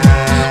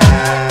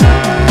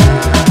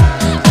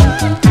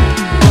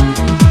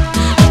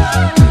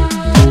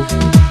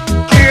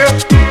 Yeah.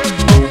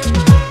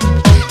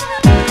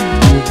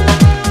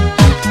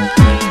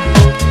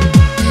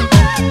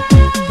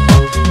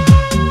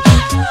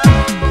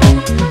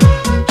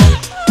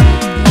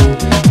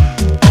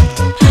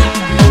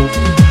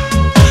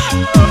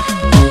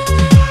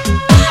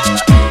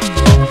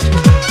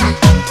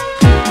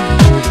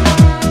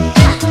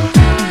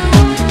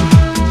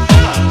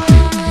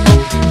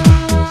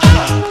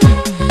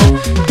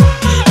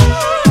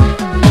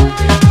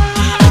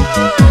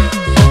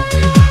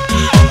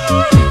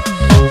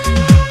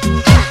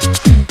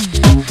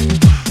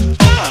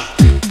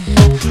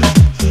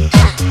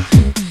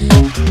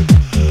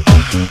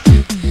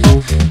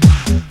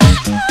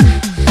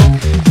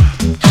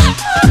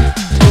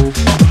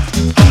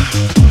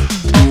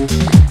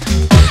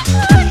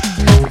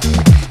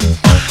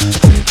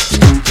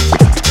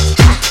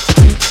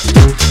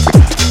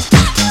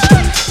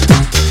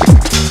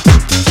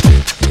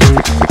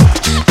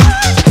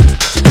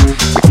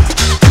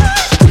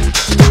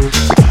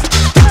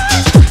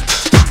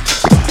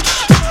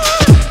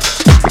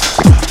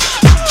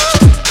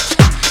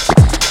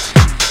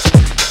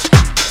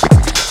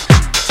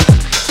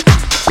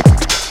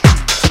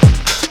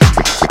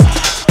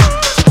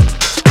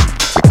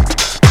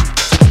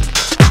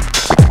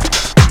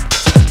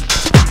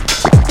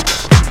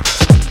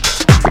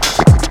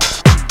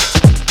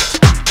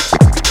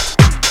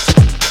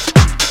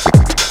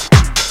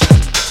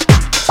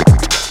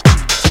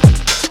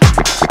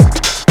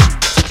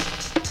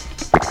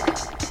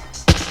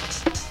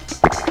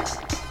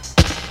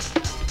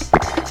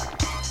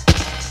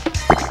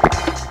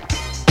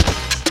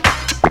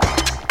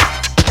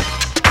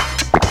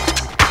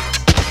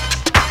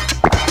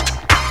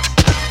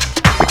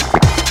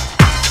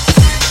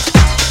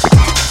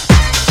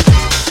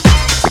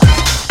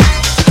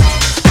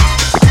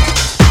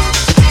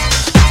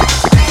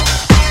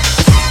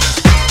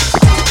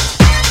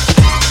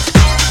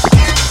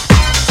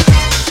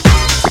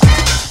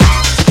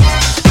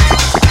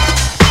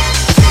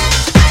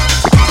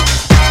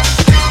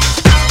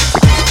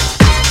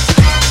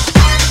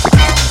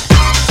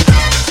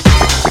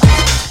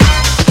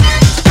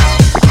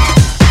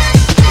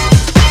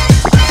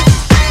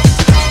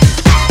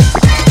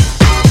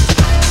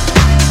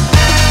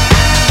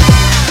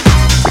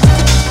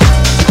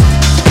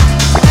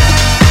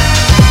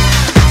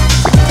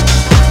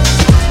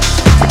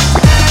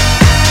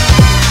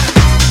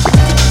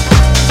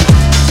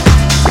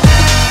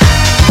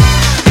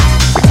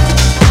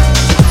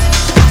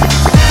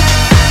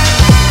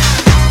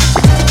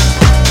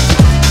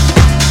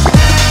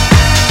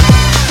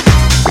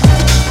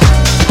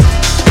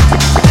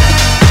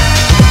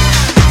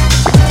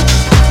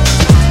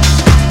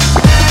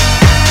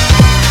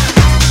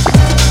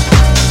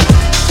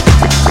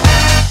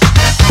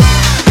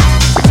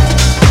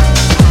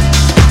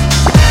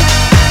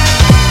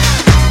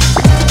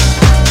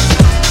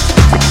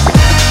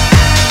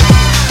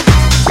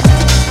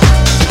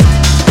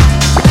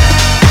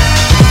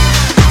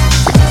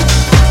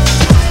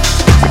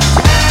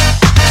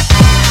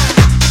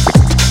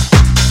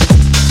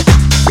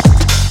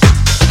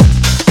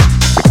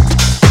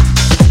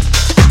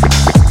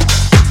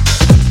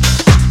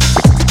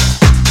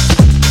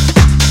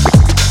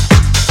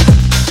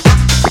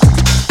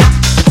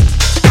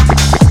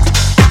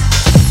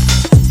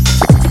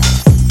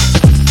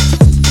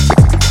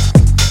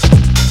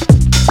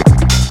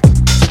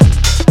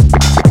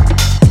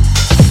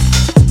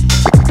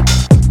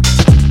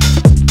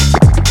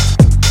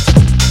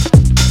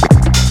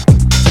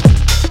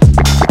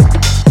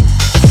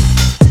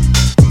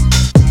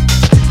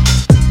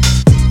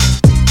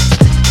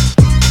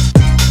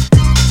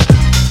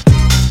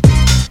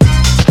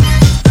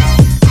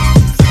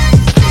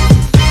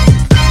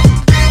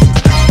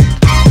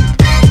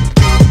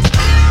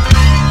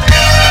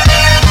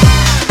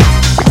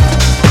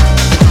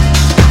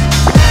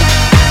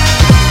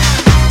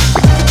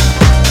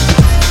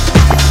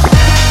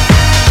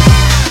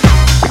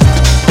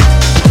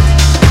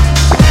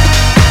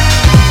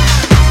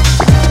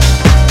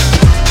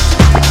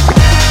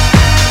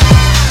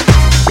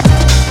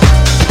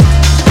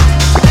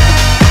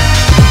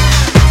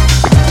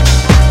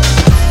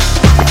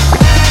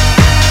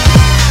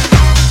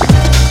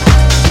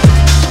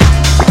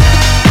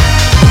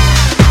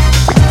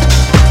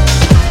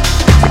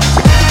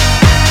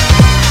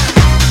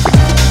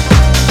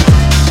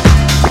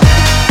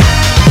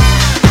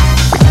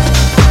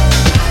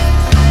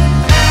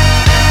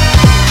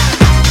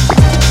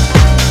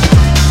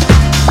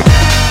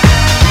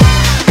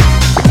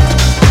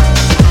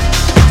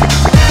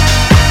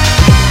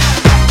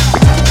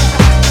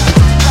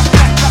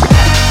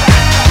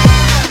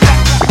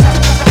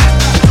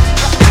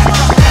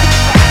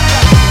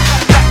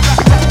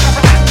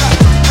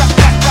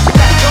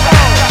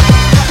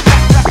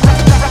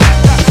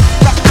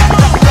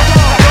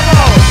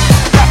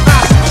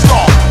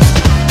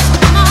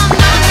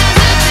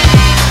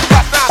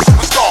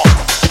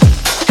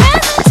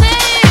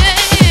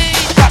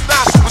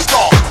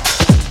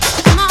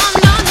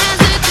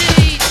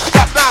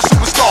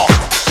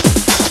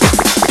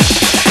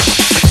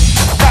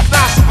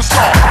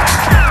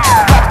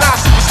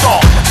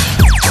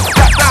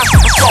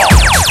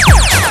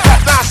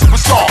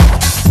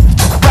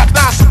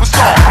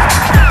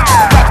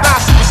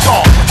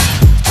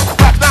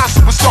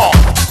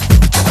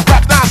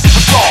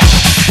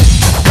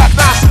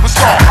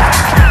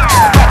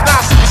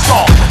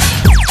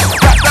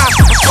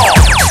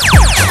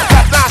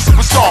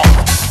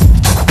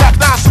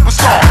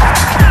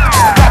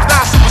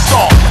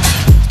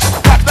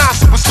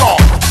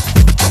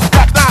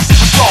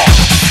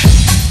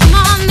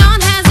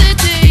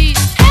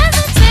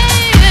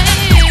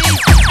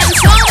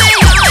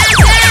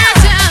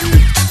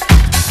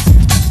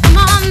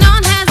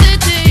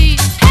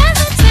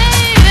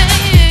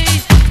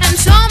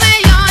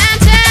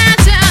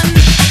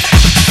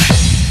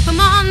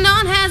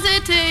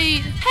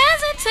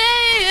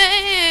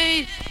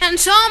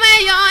 show me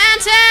your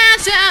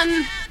intention.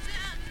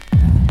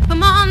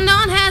 Come on,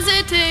 don't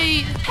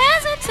hesitate,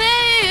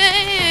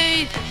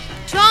 hesitate.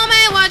 Show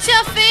me what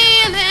you're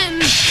feeling.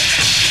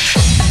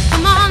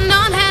 Come on,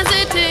 don't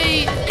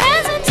hesitate,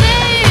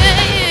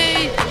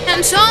 hesitate. And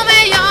show me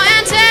your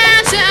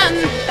intention.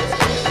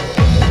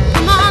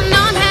 Come on,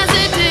 don't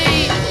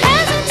hesitate,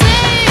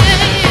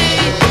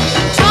 hesitate.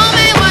 Show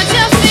me what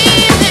you're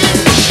feeling.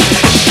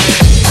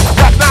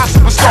 Rap now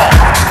superstar.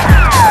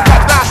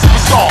 Rap now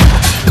superstar.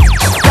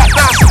 Rap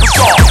now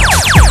superstar.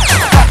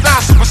 Rap now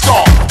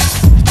superstar.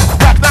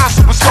 Rap now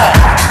superstar.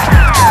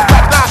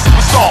 Rap now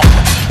superstar.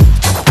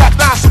 Rap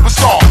now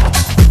superstar.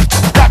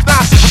 Rap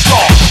now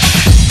superstar.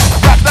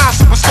 Rap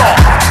now superstar.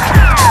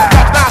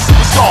 Rap now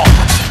superstar.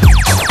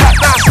 Rap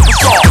now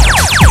superstar.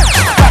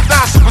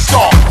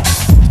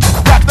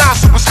 Rap now superstar. Rap now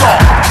superstar.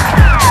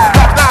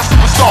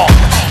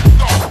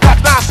 Rap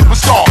now superstar. Rap now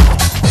superstar.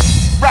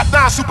 Rap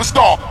now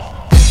superstar.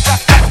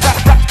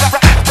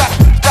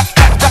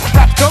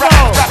 Come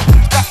on.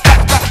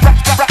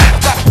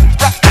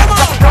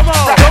 Come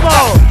on. Come on. Come on. Come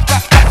on. Come on.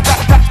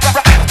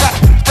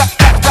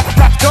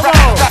 Come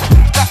on.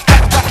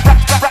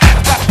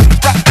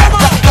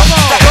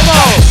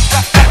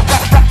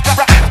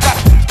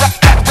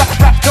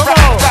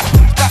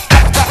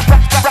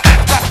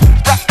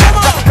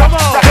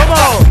 Come on. Come on. Come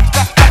on.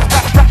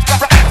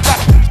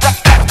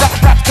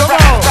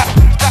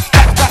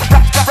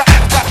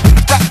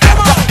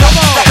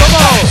 Come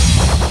on.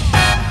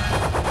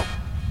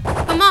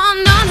 Come on,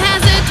 don't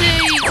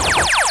hesitate.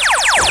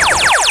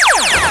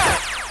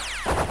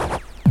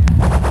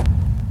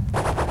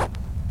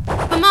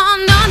 Come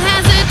on, don't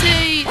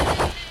hesitate.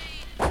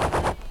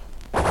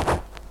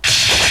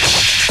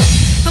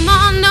 Come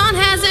on, don't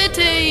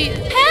hesitate,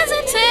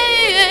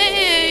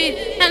 hesitate.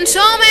 And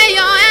show me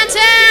your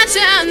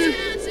intention.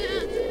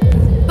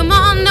 Come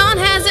on, don't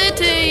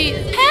hesitate,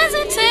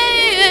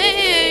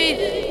 hesitate.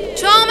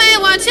 Show me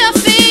what you're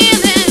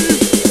feeling.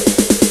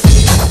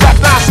 Rap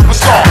now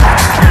superstar.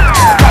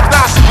 Rap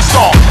now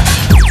superstar.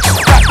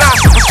 Rap now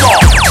superstar.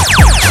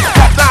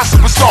 Rap now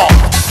superstar.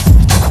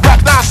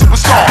 Rap now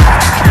superstar.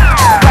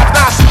 Rap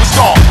now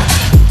superstar.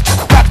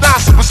 Rap now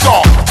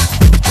superstar.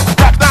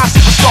 Rap now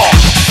superstar.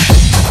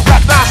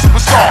 Rap now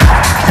superstar.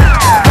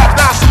 Rap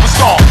now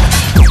superstar.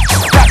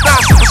 Rap now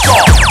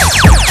superstar.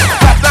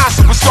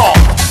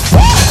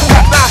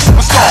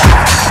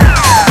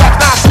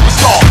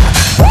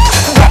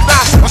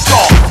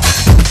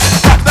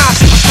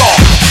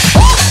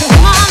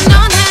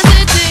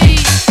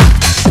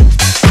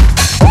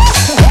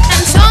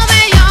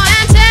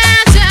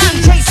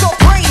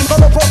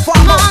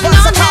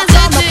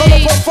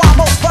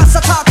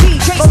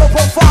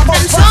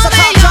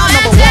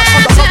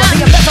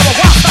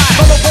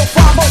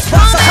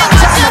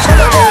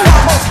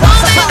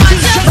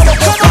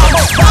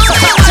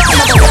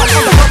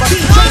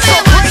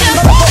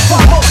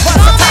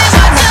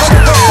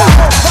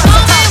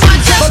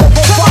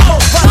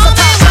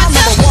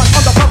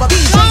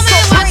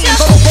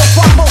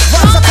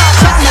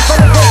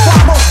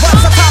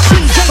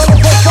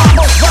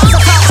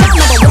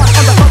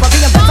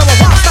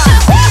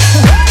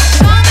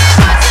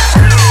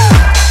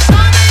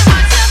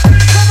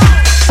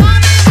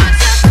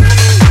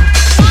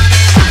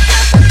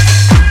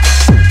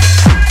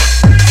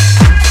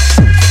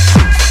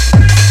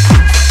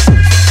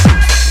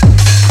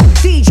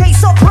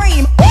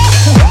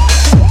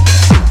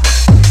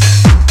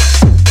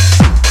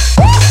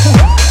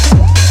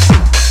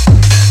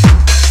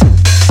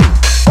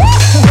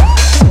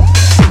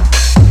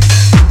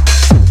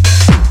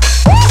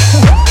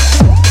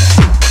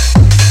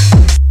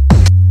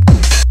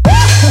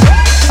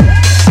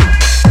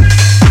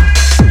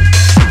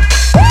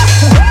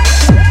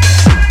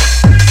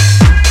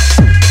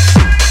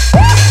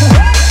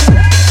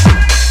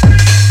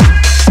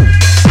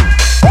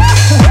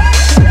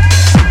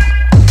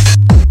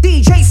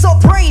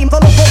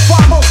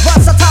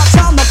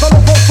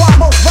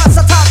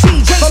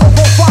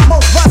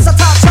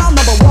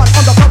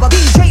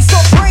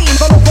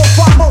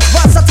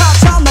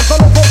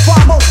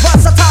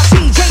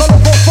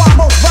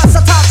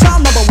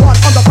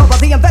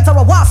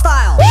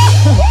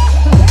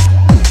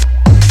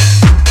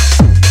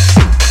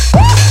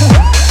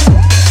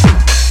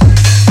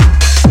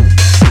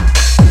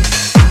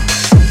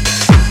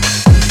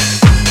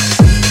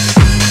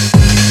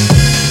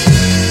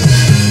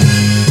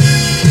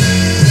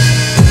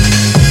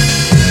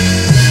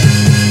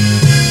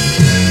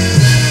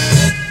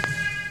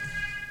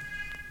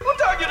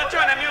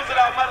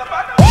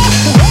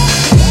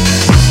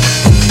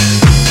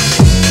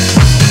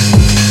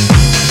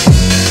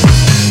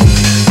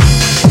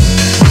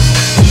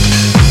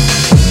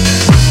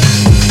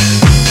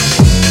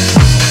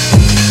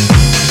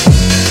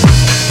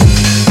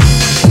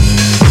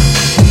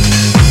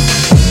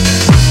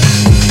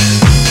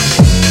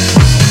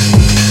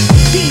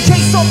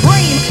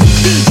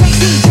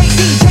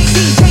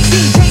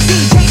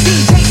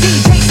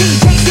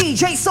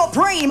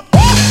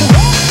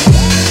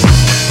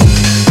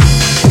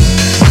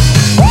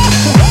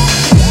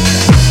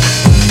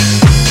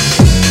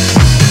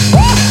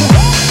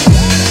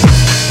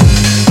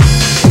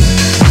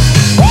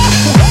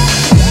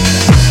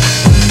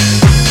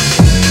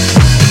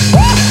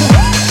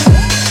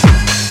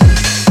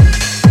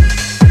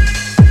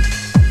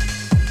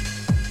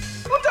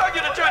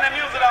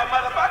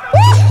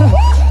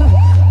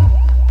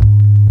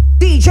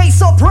 DJ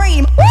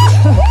Supreme.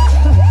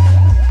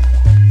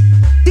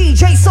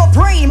 DJ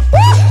Supreme.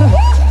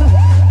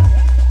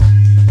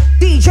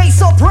 DJ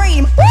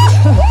Supreme.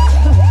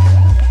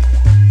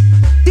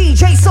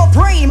 DJ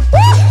Supreme.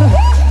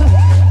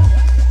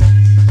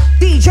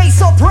 DJ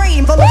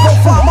Supreme, the local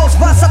far most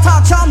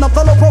versatile child,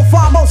 the local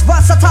far most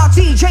versatile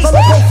DJ, the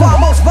local far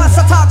most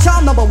versatile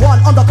child, number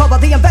one undercover,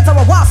 the inventor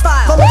of wild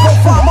style. The local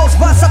far most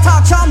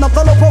versatile child,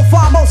 the local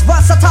far most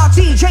versatile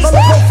DJ, the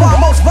local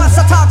far most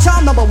versatile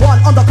child, number one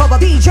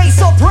undercover DJ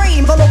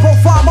Supreme, the local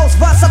far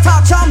most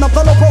versatile child,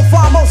 the local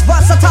far most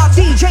versatile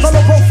DJ, the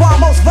local far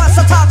most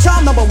versatile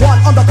child, number one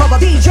undercover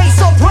DJ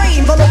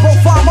Supreme, the local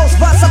far most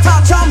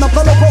versatile child, the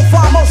local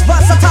far most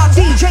versatile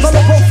DJ, the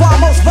local far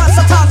most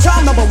versatile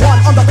child, number one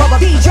undercover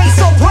DJ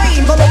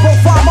Supreme, the local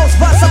far most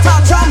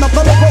versatile child,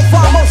 the local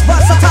far most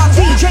versatile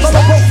DJ, the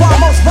local far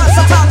most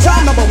versatile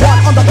child, number one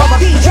undercover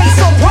DJ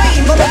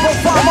Supreme, the local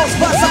far most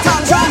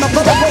versatile child,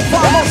 the local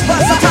far most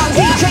versatile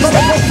DJ, the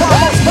local far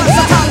most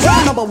versatile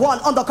child, number one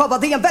undercover,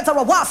 the inventor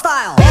of wild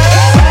style.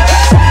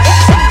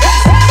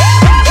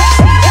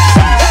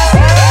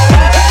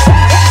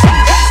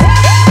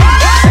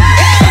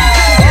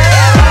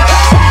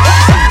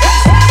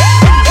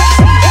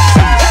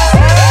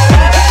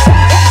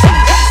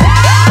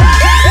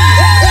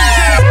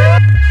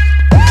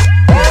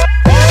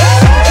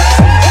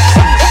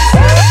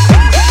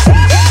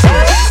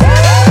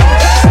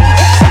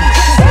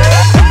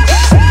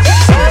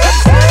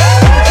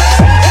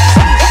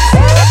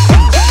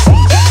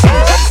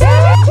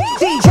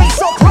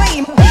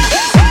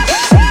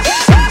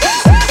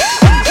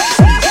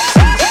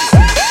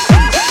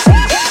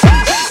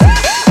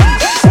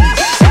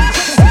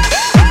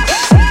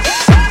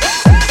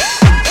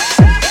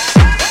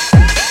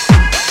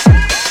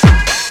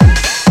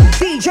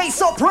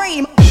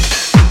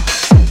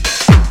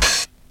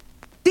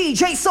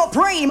 DJ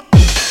Supreme.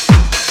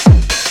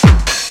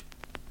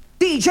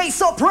 DJ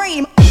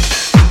Supreme.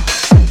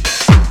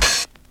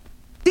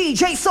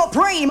 DJ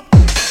Supreme.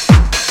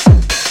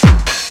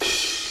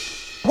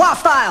 Wild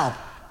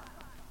style.